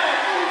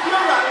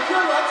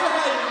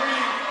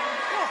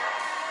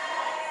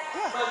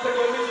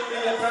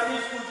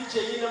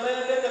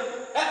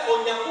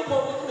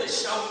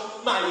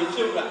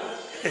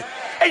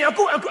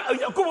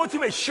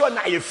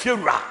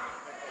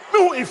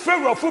 No, in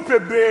favor of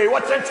Fupe,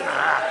 what's it?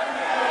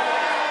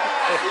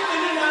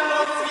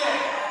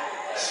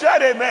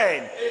 Shout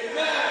amen.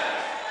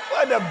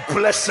 What a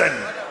blessing.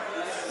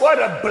 What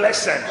a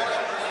blessing.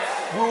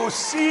 We will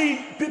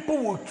see people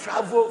will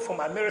travel from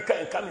America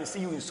and come and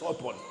see you in Salt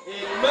Pond.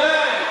 Amen.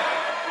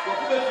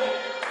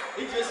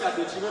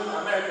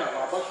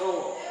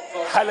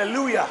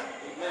 Hallelujah.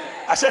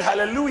 I said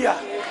hallelujah.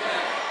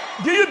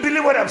 Do you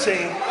believe what I'm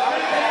saying?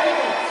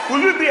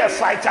 Will you be a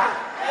fighter?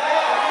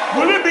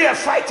 Will you be a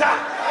fighter?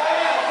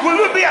 Will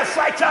you be a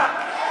fighter?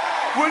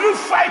 Will you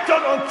fight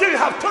on until you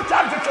have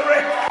total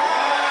victory?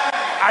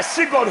 I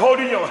see God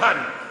holding your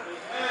hand.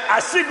 I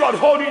see God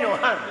holding your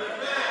hand.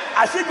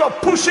 I see God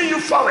pushing you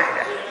forward.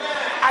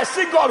 I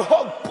see God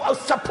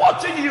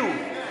supporting you.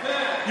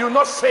 You will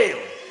not fail.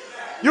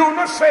 You will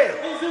not fail.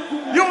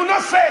 You will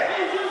not fail.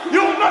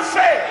 You will not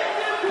fail.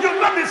 You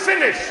will not be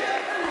finished.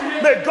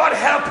 May God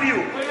help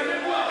you.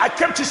 I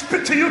came to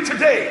speak to you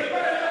today.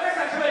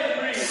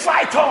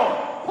 Fight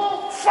on.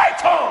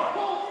 Fight on.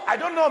 I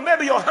don't know,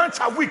 maybe your hands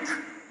are weak.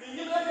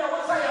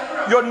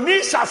 Your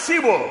knees are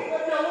feeble.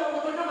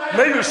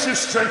 May you receive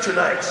strength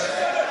tonight.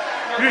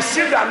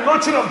 Receive the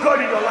anointing of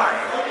God in your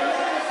life.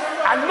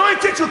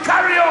 Anointing to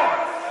carry on.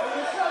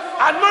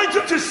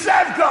 Anointing to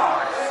serve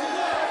God.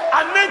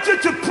 Anointing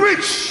to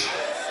preach.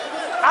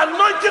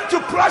 Anointing to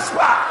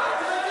prosper.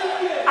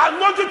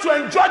 Anointing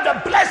to enjoy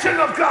the blessing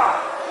of God.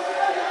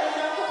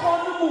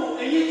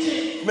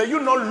 May you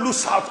not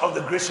lose out of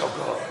the grace of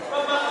God.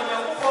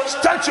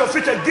 Stand to your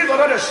feet and give the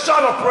Lord a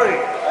shout of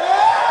praise.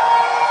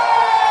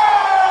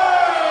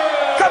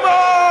 Come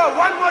on,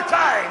 one more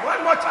time,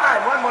 one more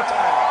time, one more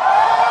time.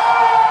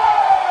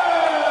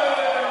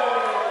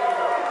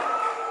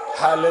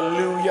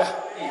 Hallelujah.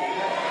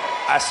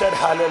 I said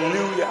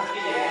hallelujah.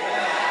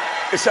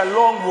 It's a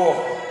long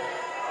war.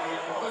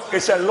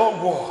 It's a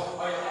long war.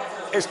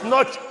 It's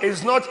not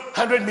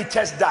 100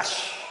 meters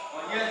dash.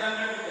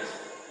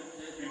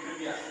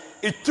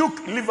 It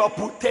took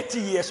Liverpool 30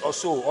 years or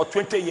so, or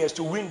 20 years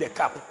to win the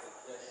cup.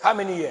 How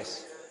many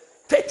years?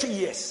 30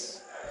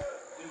 years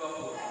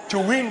to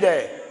win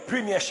the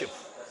premiership.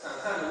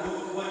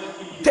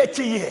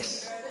 30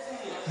 years.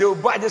 They will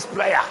buy this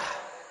player.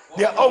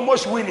 They're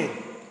almost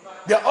winning.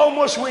 They're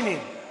almost winning.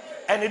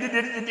 And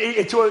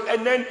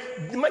and then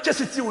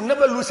Manchester City will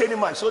never lose any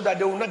match so that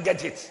they will not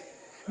get it.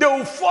 They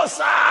will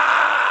force,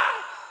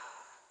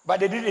 but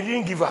they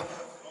didn't give up.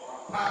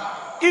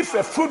 If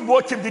a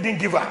football team didn't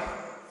give up,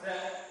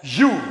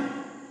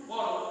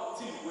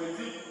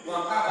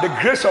 the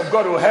grace of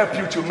God will help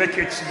you to make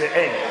it to the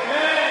end.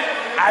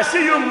 I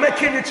see you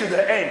making it to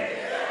the end.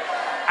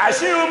 I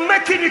see you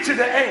making it to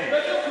the end.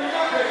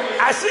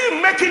 I see you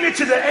making it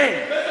to the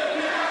end.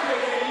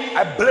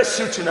 I bless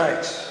you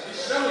tonight.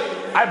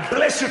 I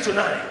bless you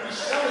tonight.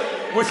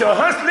 With your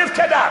hands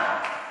lifted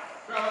up,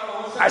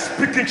 I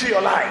speak into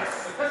your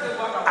life.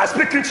 I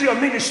speak into your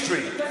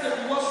ministry.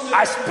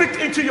 I speak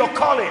into your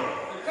calling.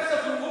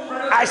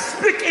 I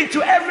speak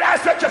into every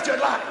aspect of your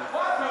life.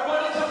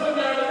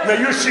 May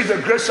you see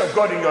the grace of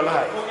God in your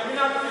life.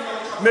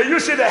 May you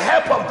see the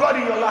help of God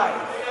in your life.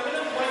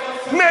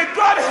 May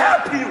God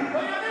help you.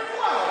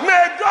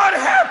 May God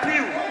help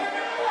you.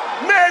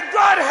 May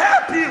God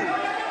help you.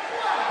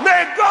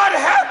 May God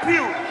help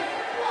you.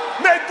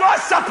 May God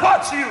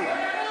support you.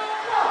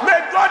 May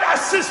God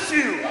assist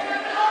you.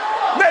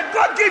 May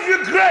God give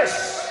you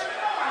grace.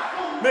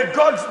 May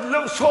God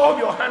hold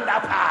your hand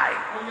up high.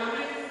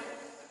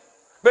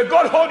 May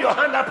God hold your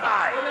hand up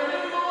high.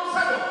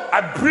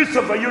 I breathe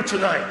over you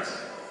tonight.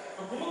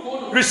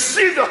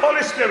 Receive the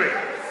Holy Spirit.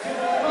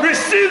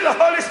 Receive the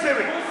Holy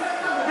Spirit.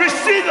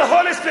 Receive the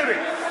Holy Spirit.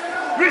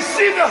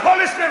 Receive the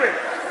Holy Spirit.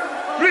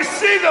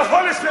 Receive the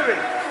Holy Spirit.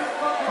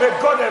 May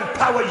God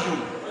empower you.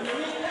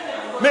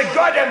 May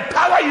God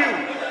empower you.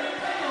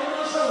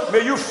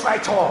 May you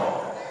fight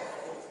on.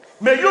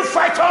 May you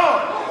fight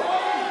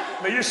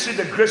on. May you see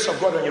the grace of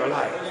God in your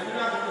life.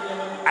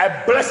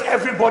 I bless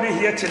everybody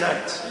here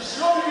tonight.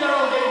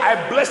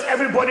 I bless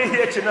everybody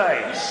here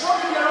tonight.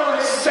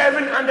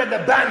 Serving under the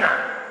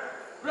banner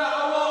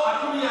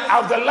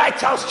of the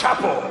Lighthouse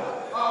Chapel.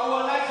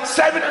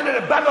 Serving under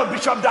the banner of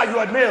Bishop Dag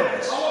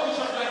Heward-Mills.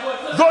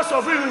 Those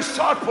of you in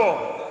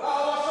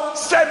Southport,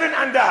 serving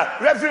under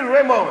Reverend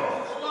Raymond.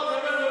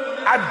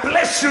 I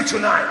bless you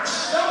tonight.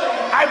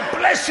 I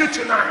bless you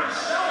tonight.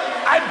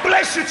 I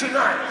bless you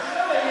tonight.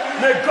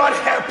 May God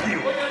help you.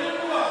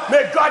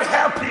 May God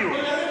help you.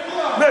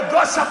 May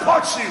God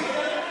support you.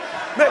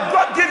 May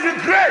God give you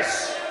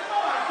grace.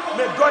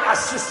 May God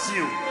assist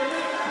you.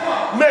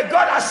 May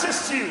God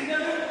assist you.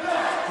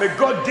 May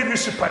God give you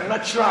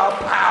supernatural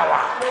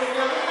power.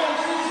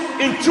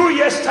 In 2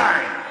 years'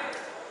 time,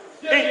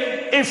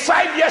 in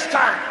 5 years'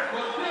 time,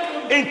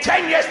 in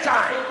 10 years'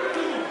 time,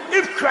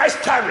 if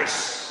Christ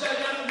tarries,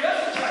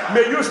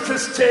 may you still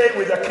stay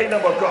with the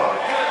kingdom of God.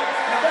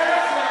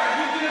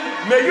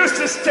 May you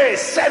still stay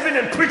serving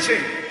and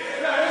preaching.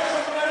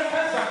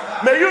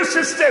 May you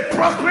still stay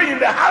prospering in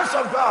the house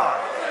of God.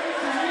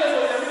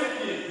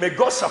 May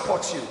God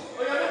support you.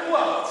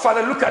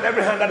 Father, look at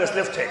every hand that is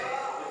lifted.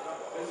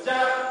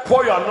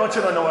 Pour your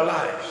anointing on our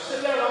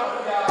lives.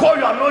 Pour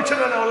your anointing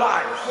on our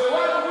lives.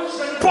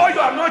 Pour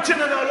your anointing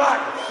on our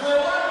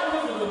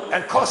lives.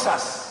 And cause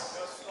us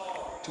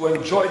to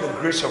enjoy the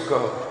grace of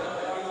God.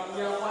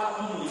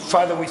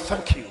 Father, we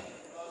thank you.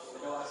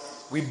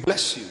 We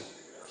bless you.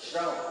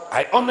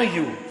 I honor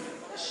you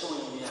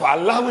for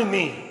allowing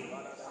me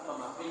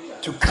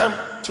to come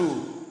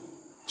to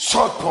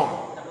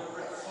Southport.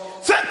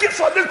 Thank you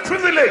for this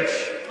privilege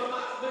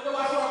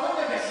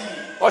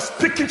of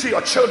speaking to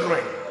your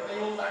children.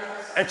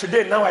 And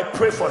today, now I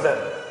pray for them.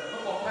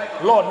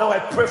 Lord, now I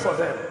pray for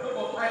them.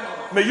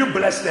 May you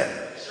bless them.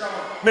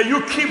 May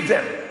you keep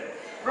them.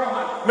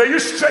 May you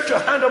stretch your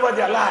hand over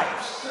their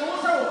lives.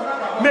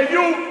 May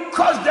you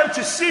cause them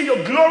to see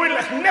your glory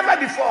like never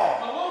before.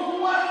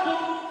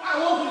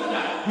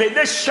 May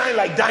they shine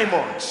like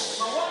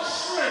diamonds.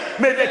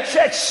 May the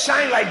church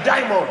shine like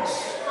diamonds.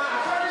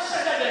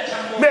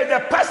 May the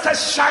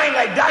pastors shine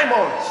like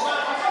diamonds.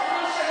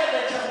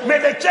 May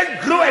the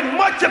church grow and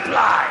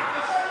multiply.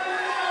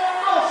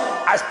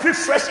 I speak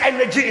fresh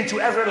energy into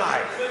every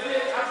life.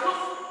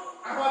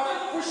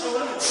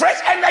 Fresh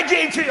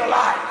energy into your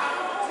life.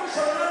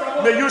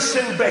 May you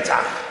sing better.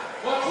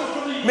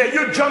 May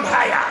you jump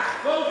higher.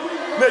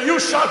 May you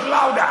shout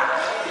louder.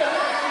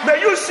 May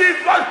you see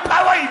God's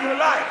power in your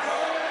life.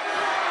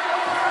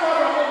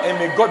 And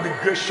may God be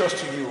gracious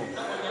to you.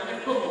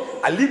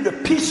 I leave the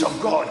peace of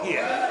God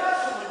here.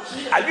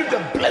 I leave the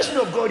blessing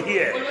of God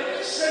here.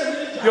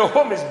 Your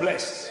home is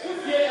blessed.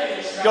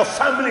 Your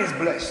family is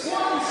blessed.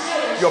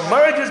 Your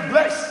marriage is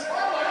blessed.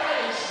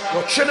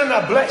 Your children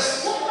are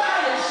blessed.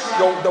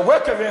 The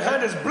work of your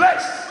hand is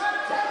blessed.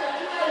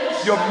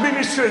 Your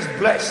ministry is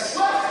blessed.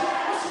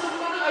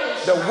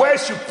 The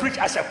words you preach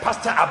as a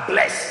pastor are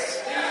blessed.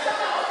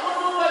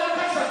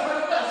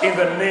 In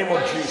the name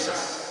of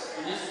Jesus.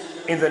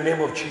 In the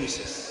name of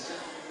Jesus.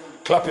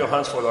 Clap your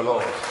hands for the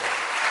Lord.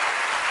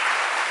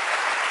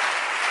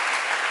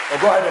 Or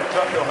go ahead and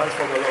clap your hands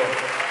for the Lord.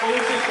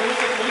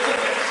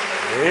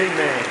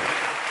 Amen.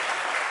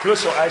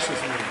 Close your eyes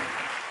with me.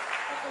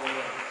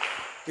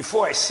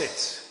 Before I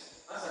sit,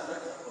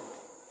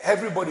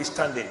 everybody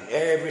standing,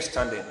 every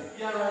standing.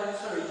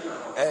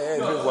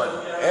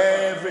 Everyone,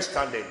 every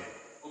standing.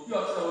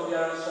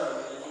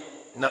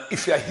 Now,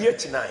 if you are here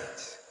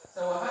tonight,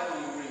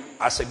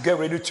 as I get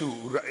ready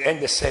to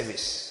end the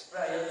service,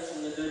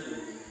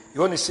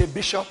 you want to say,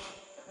 Bishop,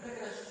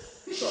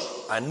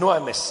 I know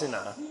I'm a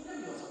sinner,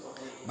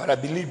 but I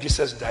believe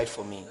Jesus died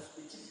for me.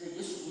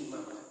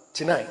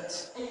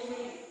 Tonight,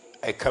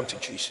 I come to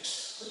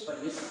Jesus.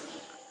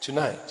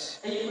 Tonight,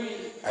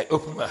 I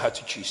open my heart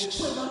to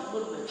Jesus.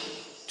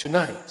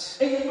 Tonight,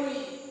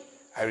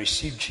 I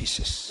receive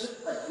Jesus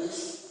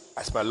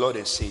as my Lord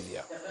and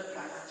Savior.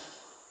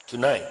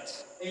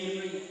 Tonight,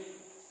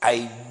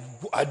 I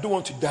don't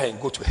want to die and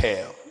go to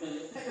hell.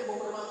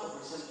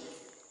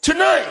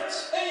 Tonight,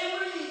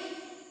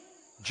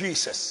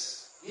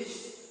 Jesus,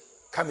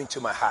 come into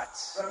my heart.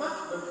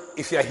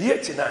 If you are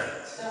here tonight,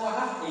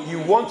 you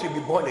want to be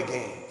born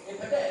again.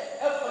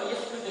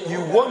 You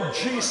want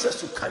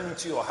Jesus to come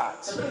into your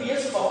heart.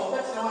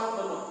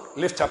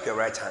 Lift up your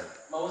right hand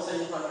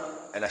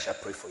and I shall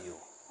pray for you.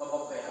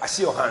 I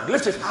see your hand.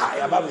 Lift it high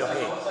above your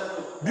head.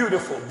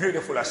 Beautiful,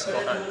 beautiful. I see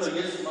your hands.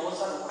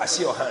 I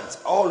see your hands.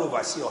 All over,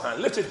 I see your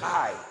hand. Lift it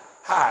high,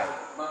 high.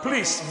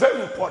 Please,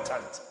 very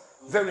important.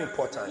 Very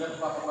important.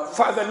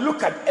 Father,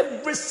 look at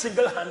every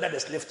single hand that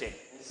is lifted.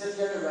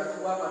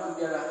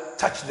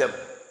 Touch them.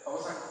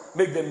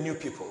 Make them new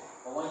people.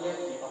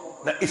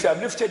 Now, if you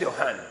have lifted your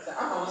hand,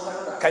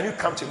 can you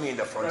come to me in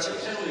the front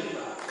here?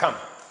 Come,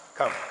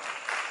 come.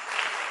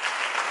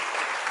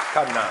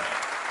 Come now.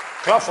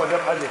 Clap for them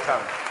as they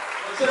come.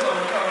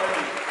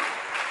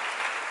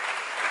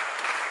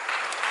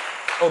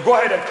 Oh, go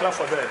ahead and clap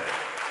for them.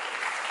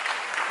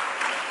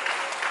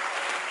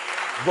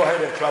 Go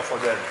ahead and clap for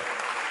them.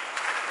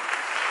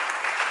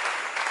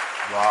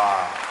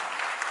 Wow.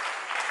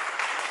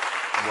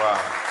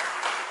 Wow.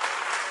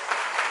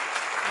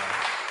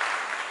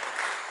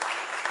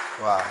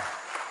 Wow.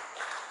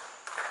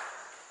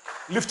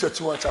 Lift your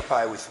two hands up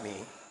high with me.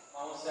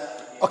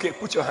 Okay,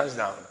 put your hands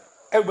down.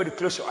 Everybody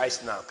close your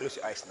eyes now. Close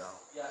your eyes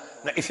now.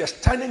 Now, if you're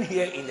standing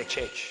here in the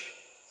church,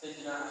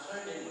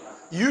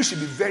 you should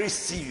be very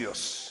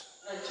serious.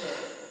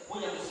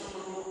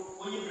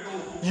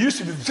 You used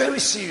to be very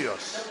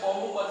serious.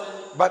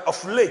 But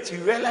of late, you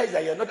realize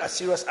that you're not as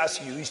serious as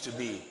you used to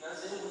be.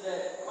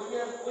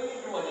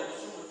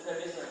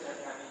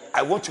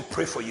 I want to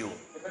pray for you.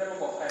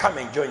 Come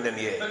and join them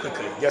here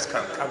quickly. Just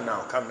come. Come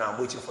now. Come now. I'm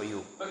waiting for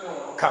you.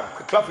 Come.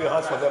 Clap your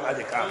hands for them as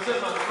they come.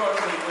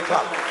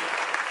 Clap.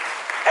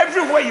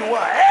 Everywhere you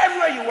are.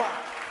 Everywhere you are.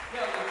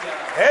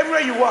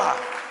 Everywhere you are.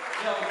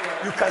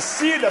 You can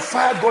see the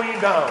fire going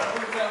down.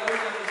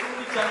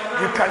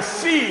 You can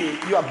see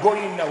you are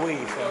going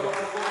away from them.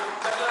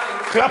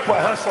 Clap your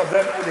hands for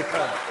them as they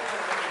come.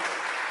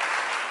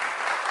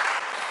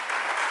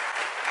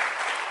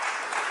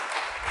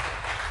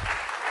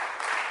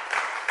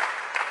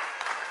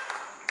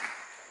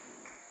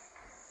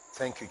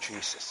 Thank you,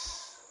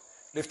 Jesus.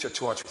 Lift your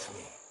two hands with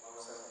me.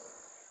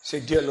 Say,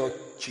 dear Lord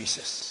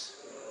Jesus.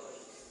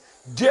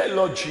 Dear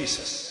Lord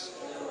Jesus.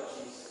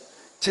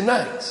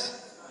 Tonight,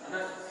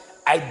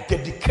 I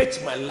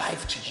dedicate my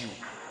life to you.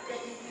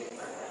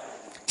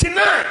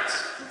 Tonight,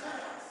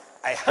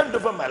 I hand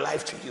over my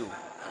life to you.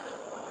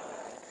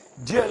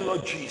 Dear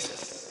Lord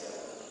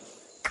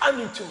Jesus, come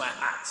into my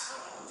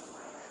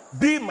heart.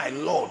 Be my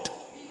Lord.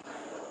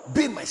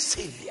 Be my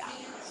Savior.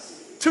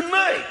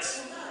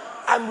 Tonight,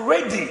 I'm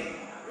ready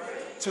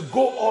to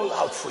go all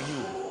out for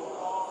you.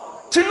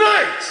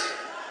 Tonight,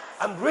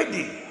 I'm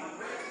ready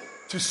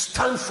to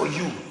stand for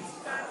you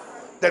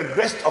the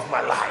rest of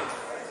my life.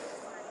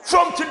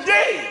 From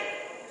today,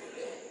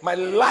 my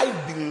life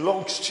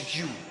belongs to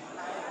you.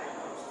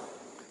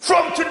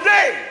 From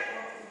today,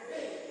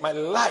 my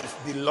life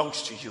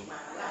belongs to you.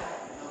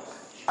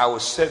 I will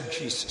serve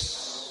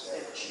Jesus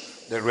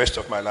the rest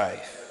of my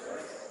life.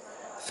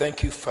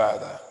 Thank you,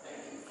 Father,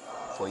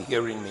 for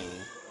hearing me.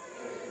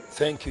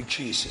 Thank you,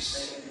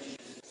 Jesus,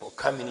 for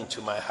coming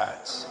into my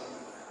heart.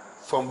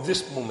 From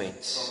this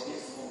moment,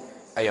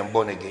 I am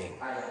born again.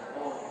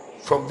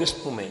 From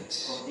this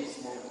moment,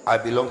 I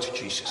belong to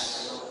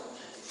Jesus.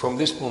 From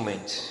this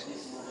moment,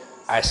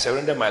 I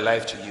surrender my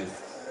life to you.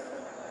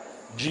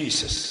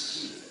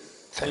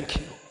 Jesus, thank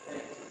you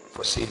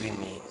for saving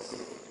me.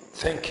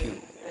 Thank you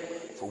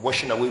for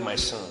washing away my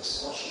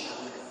sins.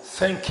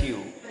 Thank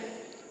you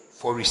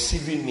for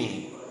receiving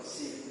me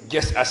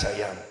just as I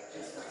am.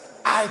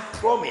 I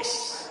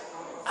promise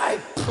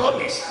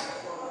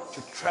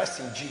to trust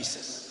in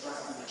Jesus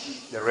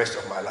the rest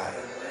of my life.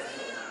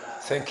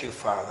 Thank you,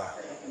 Father.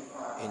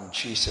 In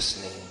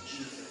Jesus' name,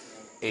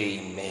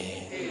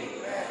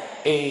 amen.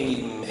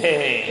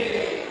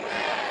 Amen.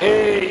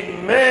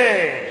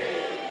 Amen.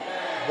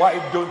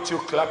 Why don't you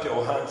clap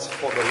your hands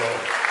for the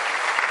Lord?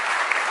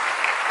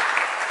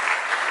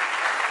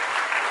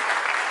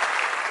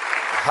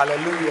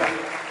 Hallelujah.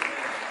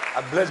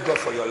 I bless God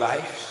for your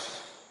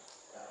lives.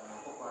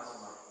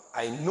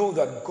 I know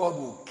that God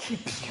will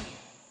keep you.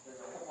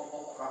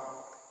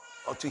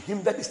 Unto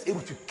him that is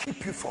able to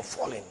keep you from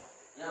falling.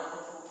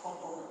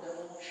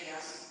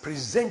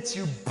 Present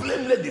you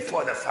blameless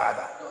before the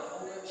Father.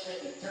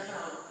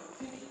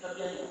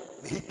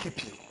 May he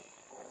keep you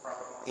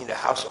in the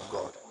house of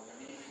God.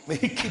 May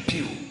he keep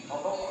you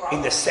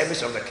in the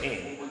service of the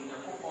King.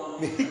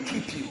 May he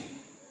keep you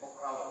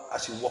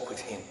as you walk with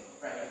him.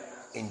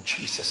 In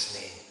Jesus'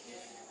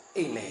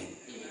 name. Amen.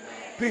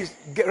 Please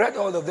write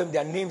all of them,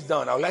 their names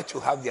down. I would like to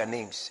have their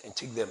names and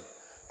take them.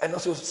 And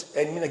also, must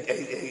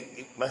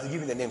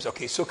give me the names.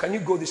 Okay, so can you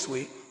go this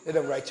way? Let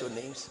them write your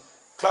names.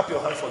 Clap your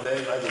hand for them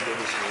as they go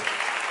this way.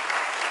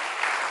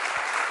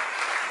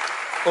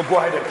 Oh, go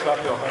ahead and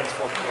clap your hands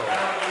for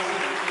God.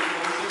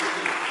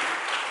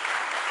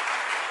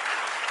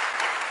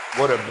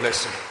 What a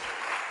blessing.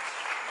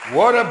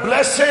 What a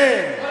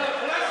blessing.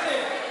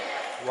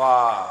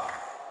 Wow.